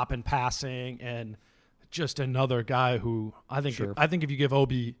the top in passing and just another guy who I think if you give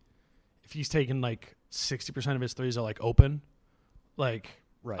Obi, if he's taking like 60% of his threes are like open, like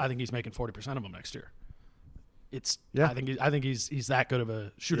I think he's making 40% of them next year. I think he's that good of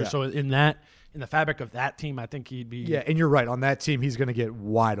a shooter. Yeah. So in the fabric of that team, I think he'd be. Yeah, and you're right. On that team, he's going to get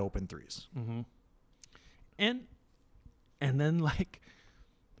wide open threes. Mm-hmm. And then like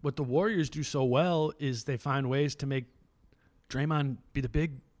what the Warriors do so well is they find ways to make Draymond be the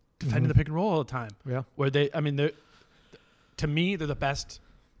big defending the pick and roll all the time. Yeah. Where they're to me, they're the best.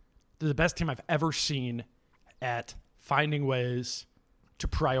 They're the best team I've ever seen at finding ways to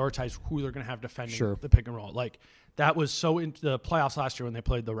prioritize who they're going to have defending the pick and roll. Like that was so into the playoffs last year when they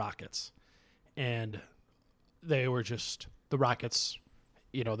played the Rockets, and they were just the Rockets.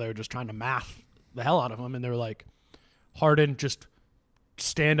 You know, they were just trying to math the hell out of them, and they were like, Harden, just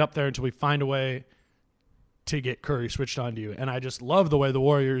stand up there until we find a way to get Curry switched on to you. And I just love the way the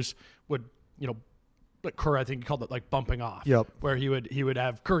Warriors would, you know, like Curry, I think he called it like bumping off. Yep. Where he would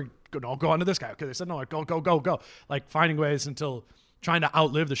have Curry go on to this guy. Okay, they said no, go. Like finding ways until trying to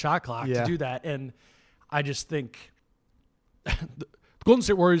outlive the shot clock to do that. And I just think the Golden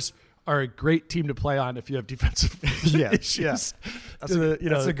State Warriors are a great team to play on if you have defensive issues. Yeah.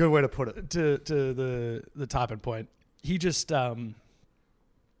 That's a good way to put it. To the Toppin point. He just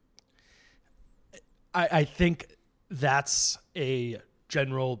I think that's a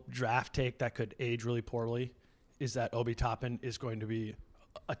general draft take that could age really poorly, is that Obi Toppin is going to be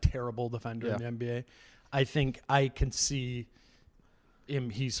a terrible defender in the NBA. I think I can see him,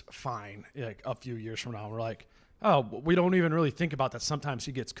 he's fine like a few years from now. We're like, oh, we don't even really think about that. Sometimes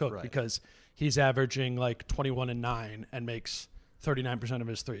he gets cooked because he's averaging like 21 and 9 and makes 39% of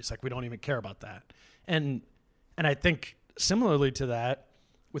his threes. Like we don't even care about that. And I think similarly to that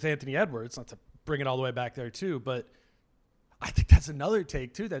with Anthony Edwards, not to bring it all the way back there too, but I think that's another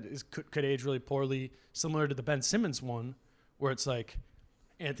take too that could age really poorly, similar to the Ben Simmons one, where it's like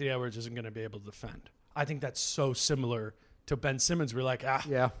Anthony Edwards isn't going to be able to defend. I think that's so similar to Ben Simmons. We're like,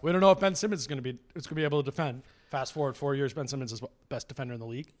 we don't know if Ben Simmons is going to be able to defend. Fast forward 4 years, Ben Simmons is the best defender in the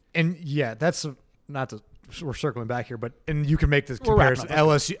league. And that's we're circling back here, but and you can make this comparison.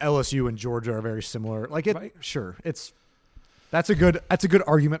 LSU and Georgia are very similar. Like it, sure, that's a good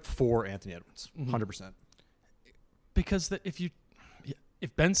argument for Anthony Edwards, 100%. Because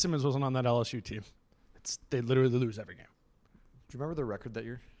if Ben Simmons wasn't on that LSU team, they literally lose every game. Do you remember the record that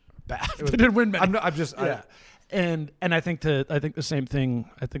year? Bad. They didn't win many. And I think the same thing.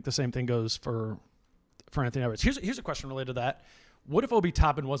 I think the same thing goes for Anthony Edwards. Here's a question related to that. What if Obi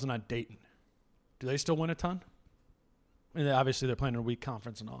Toppin wasn't on Dayton? Do they still win a ton? I mean, obviously they're playing in a weak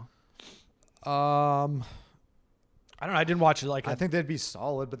conference and all. I don't know. I didn't watch it. I think they'd be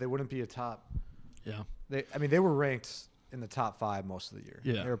solid, but they wouldn't be a top. Yeah. They were ranked in the top 5 most of the year.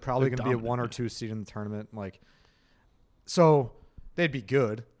 Yeah. They were probably going to be a 1 or 2 seed in the tournament. So they'd be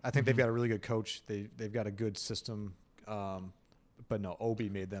good. I think they've got a really good coach. They've got a good system. But no, Obi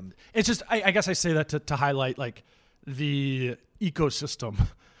made them. It's just, I guess I say that to highlight like the ecosystem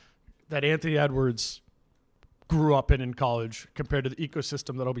that Anthony Edwards grew up in college compared to the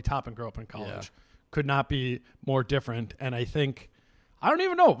ecosystem that Obi Toppin grew up in college. Could not be more different. And I think I don't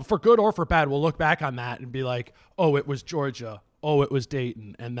even know, for good or for bad, we'll look back on that and be like, oh, it was Georgia. Oh, it was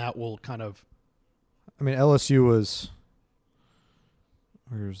Dayton. And that will kind of. I mean, LSU was.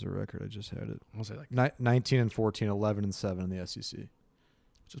 Where's the record? I just had it. I'll say like 19-14, 11-7 in the SEC.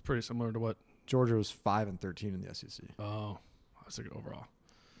 Which is pretty similar to what. Georgia was 5-13 in the SEC. Oh, I was thinking overall.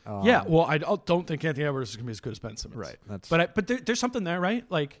 Yeah, well, I don't think Anthony Edwards is going to be as good as Ben Simmons. Right. But there's something there, right?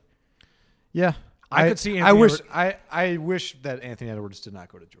 Like. Yeah. I could see Anthony I wish that Anthony Edwards did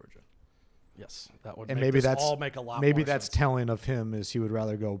not go to Georgia. Yes, that would and make maybe this all make a lot maybe more that's sense. telling of him is he would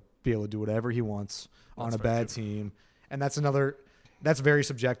rather go be able to do whatever he wants on a bad team. And that's very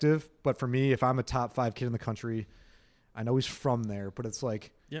subjective. But for me, if I'm a top 5 kid in the country, I know he's from there, but it's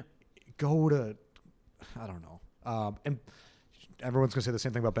like, go to, I don't know. And everyone's going to say the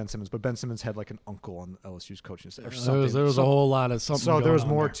same thing about Ben Simmons, but Ben Simmons had like an uncle on LSU's coaching staff or something. There was a whole lot of something. So there was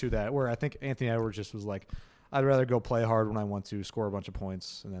more there. to that, where I think Anthony Edwards just was like, I'd rather go play hard when I want to, score a bunch of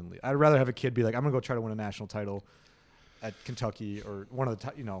points, and then leave. I'd rather have a kid be like, I'm going to go try to win a national title at Kentucky or one of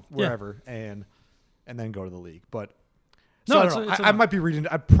the, wherever, and then go to the league. But so I don't know. I might be reading.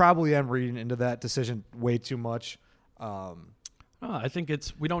 I probably am reading into that decision way too much. I think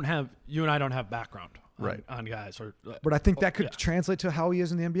you and I don't have background on guys. But I think that could translate to how he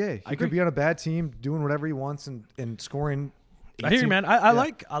is in the NBA. He could be on a bad team, doing whatever he wants and scoring. 18. I hear you, man. I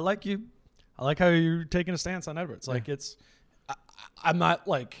like you. I like how you're taking a stance on Edwards. Like I'm not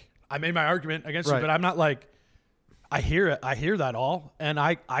like, I made my argument against you, but I'm not like, I hear it. I hear that all. And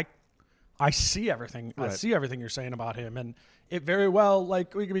I see everything. I see everything you're saying about him. And it very well,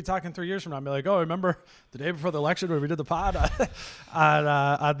 like, we could be talking 3 years from now and be like, oh, remember the day before the election when we did the pod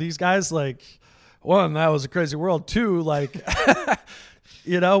on these guys? Like, one, that was a crazy world. Two, like,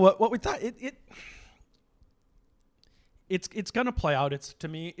 what we thought, it's going to play out. To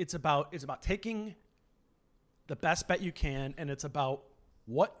me, it's about taking the best bet you can, and it's about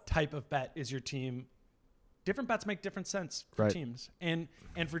what type of bet is your team. Different bets make different sense for teams and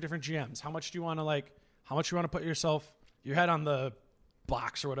for different GMs. How much do you want to put your head on the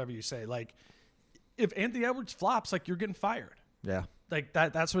box or whatever you say? Like, if Anthony Edwards flops, like, you're getting fired. Yeah. Like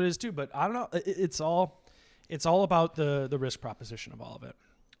that's what it is too. But I don't know. It's all about the risk proposition of all of it.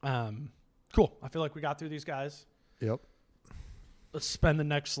 Cool. I feel like we got through these guys. Yep. Let's spend the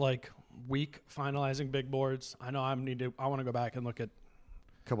next week finalizing big boards. I know I want to go back and look at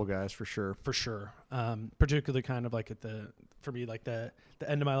couple guys for sure. Particularly kind of like for me, like the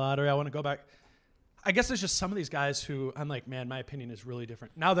end of my lottery. I want to go back. I guess there's just some of these guys who I'm like, man, my opinion is really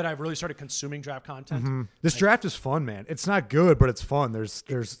different now that I've really started consuming draft content. Mm-hmm. This draft is fun, man. It's not good, but it's fun. There's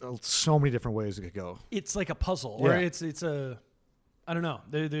so many different ways it could go. It's like a puzzle, or it's a, I don't know.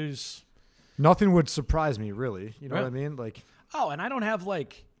 There's nothing would surprise me really. You know what I mean? Like, and I don't have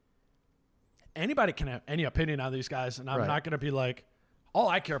anybody can have any opinion on these guys, and I'm not going to be like, all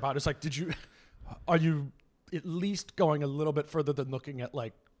I care about is like, are you at least going a little bit further than looking at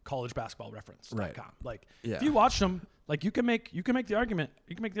collegebasketballreference.com? Like, if you watch them, like, you can make the argument.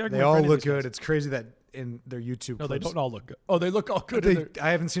 They all look good. It's crazy that in their YouTube clips. They don't all look good. Oh, they look all good. I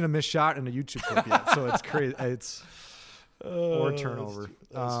haven't seen a missed shot in a YouTube clip yet, so it's crazy. It's or turnover.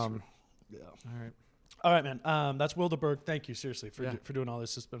 All right, man. That's Will DeBerg. Thank you seriously for doing all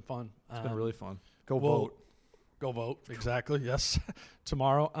this. It's been fun. It's been really fun. Vote. Go vote. Exactly. Yes.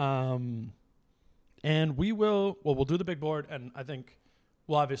 Tomorrow. And we'll do the big board, and I think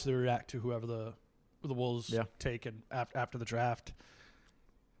we'll obviously react to whoever the Wolves take and after the draft.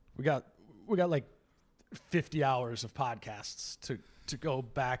 We got like 50 hours of podcasts to go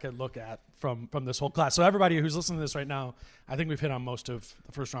back and look at from this whole class. So everybody who's listening to this right now, I think we've hit on most of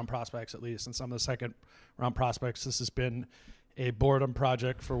the first round prospects at least, and some of the second round prospects. This has been a boredom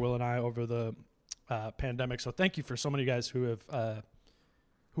project for Will and I over the pandemic. So thank you for so many guys who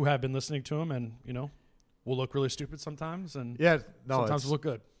have been listening to him, and we'll look really stupid sometimes, and sometimes we'll look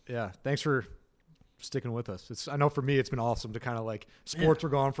good. Yeah, thanks for sticking with us. I know for me it's been awesome to kind of like sports were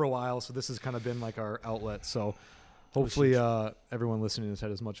gone for a while, so this has kind of been like our outlet. So hopefully everyone listening has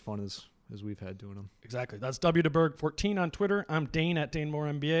had as much fun as we've had doing them. Exactly. That's WDeBerg14 on Twitter. I'm Dane at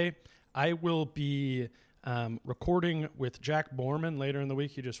DaneMooreNBA. I will be recording with Jack Borman later in the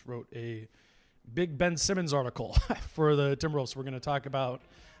week. He just wrote a big Ben Simmons article for the Timberwolves. We're going to talk about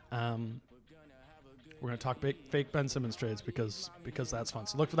fake Ben Simmons trades because that's fun.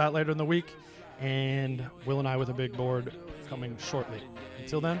 So look for that later in the week, and Will and I with a big board coming shortly.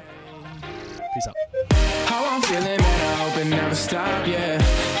 Until then, peace out. How I'm feeling, man, I hope it never stop, yeah.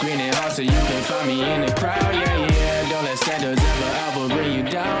 Green and hot so you can find me in the crowd, yeah. Don't let standards ever bring you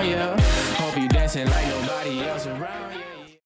down, yeah. Hope you dancing like nobody else around, yeah.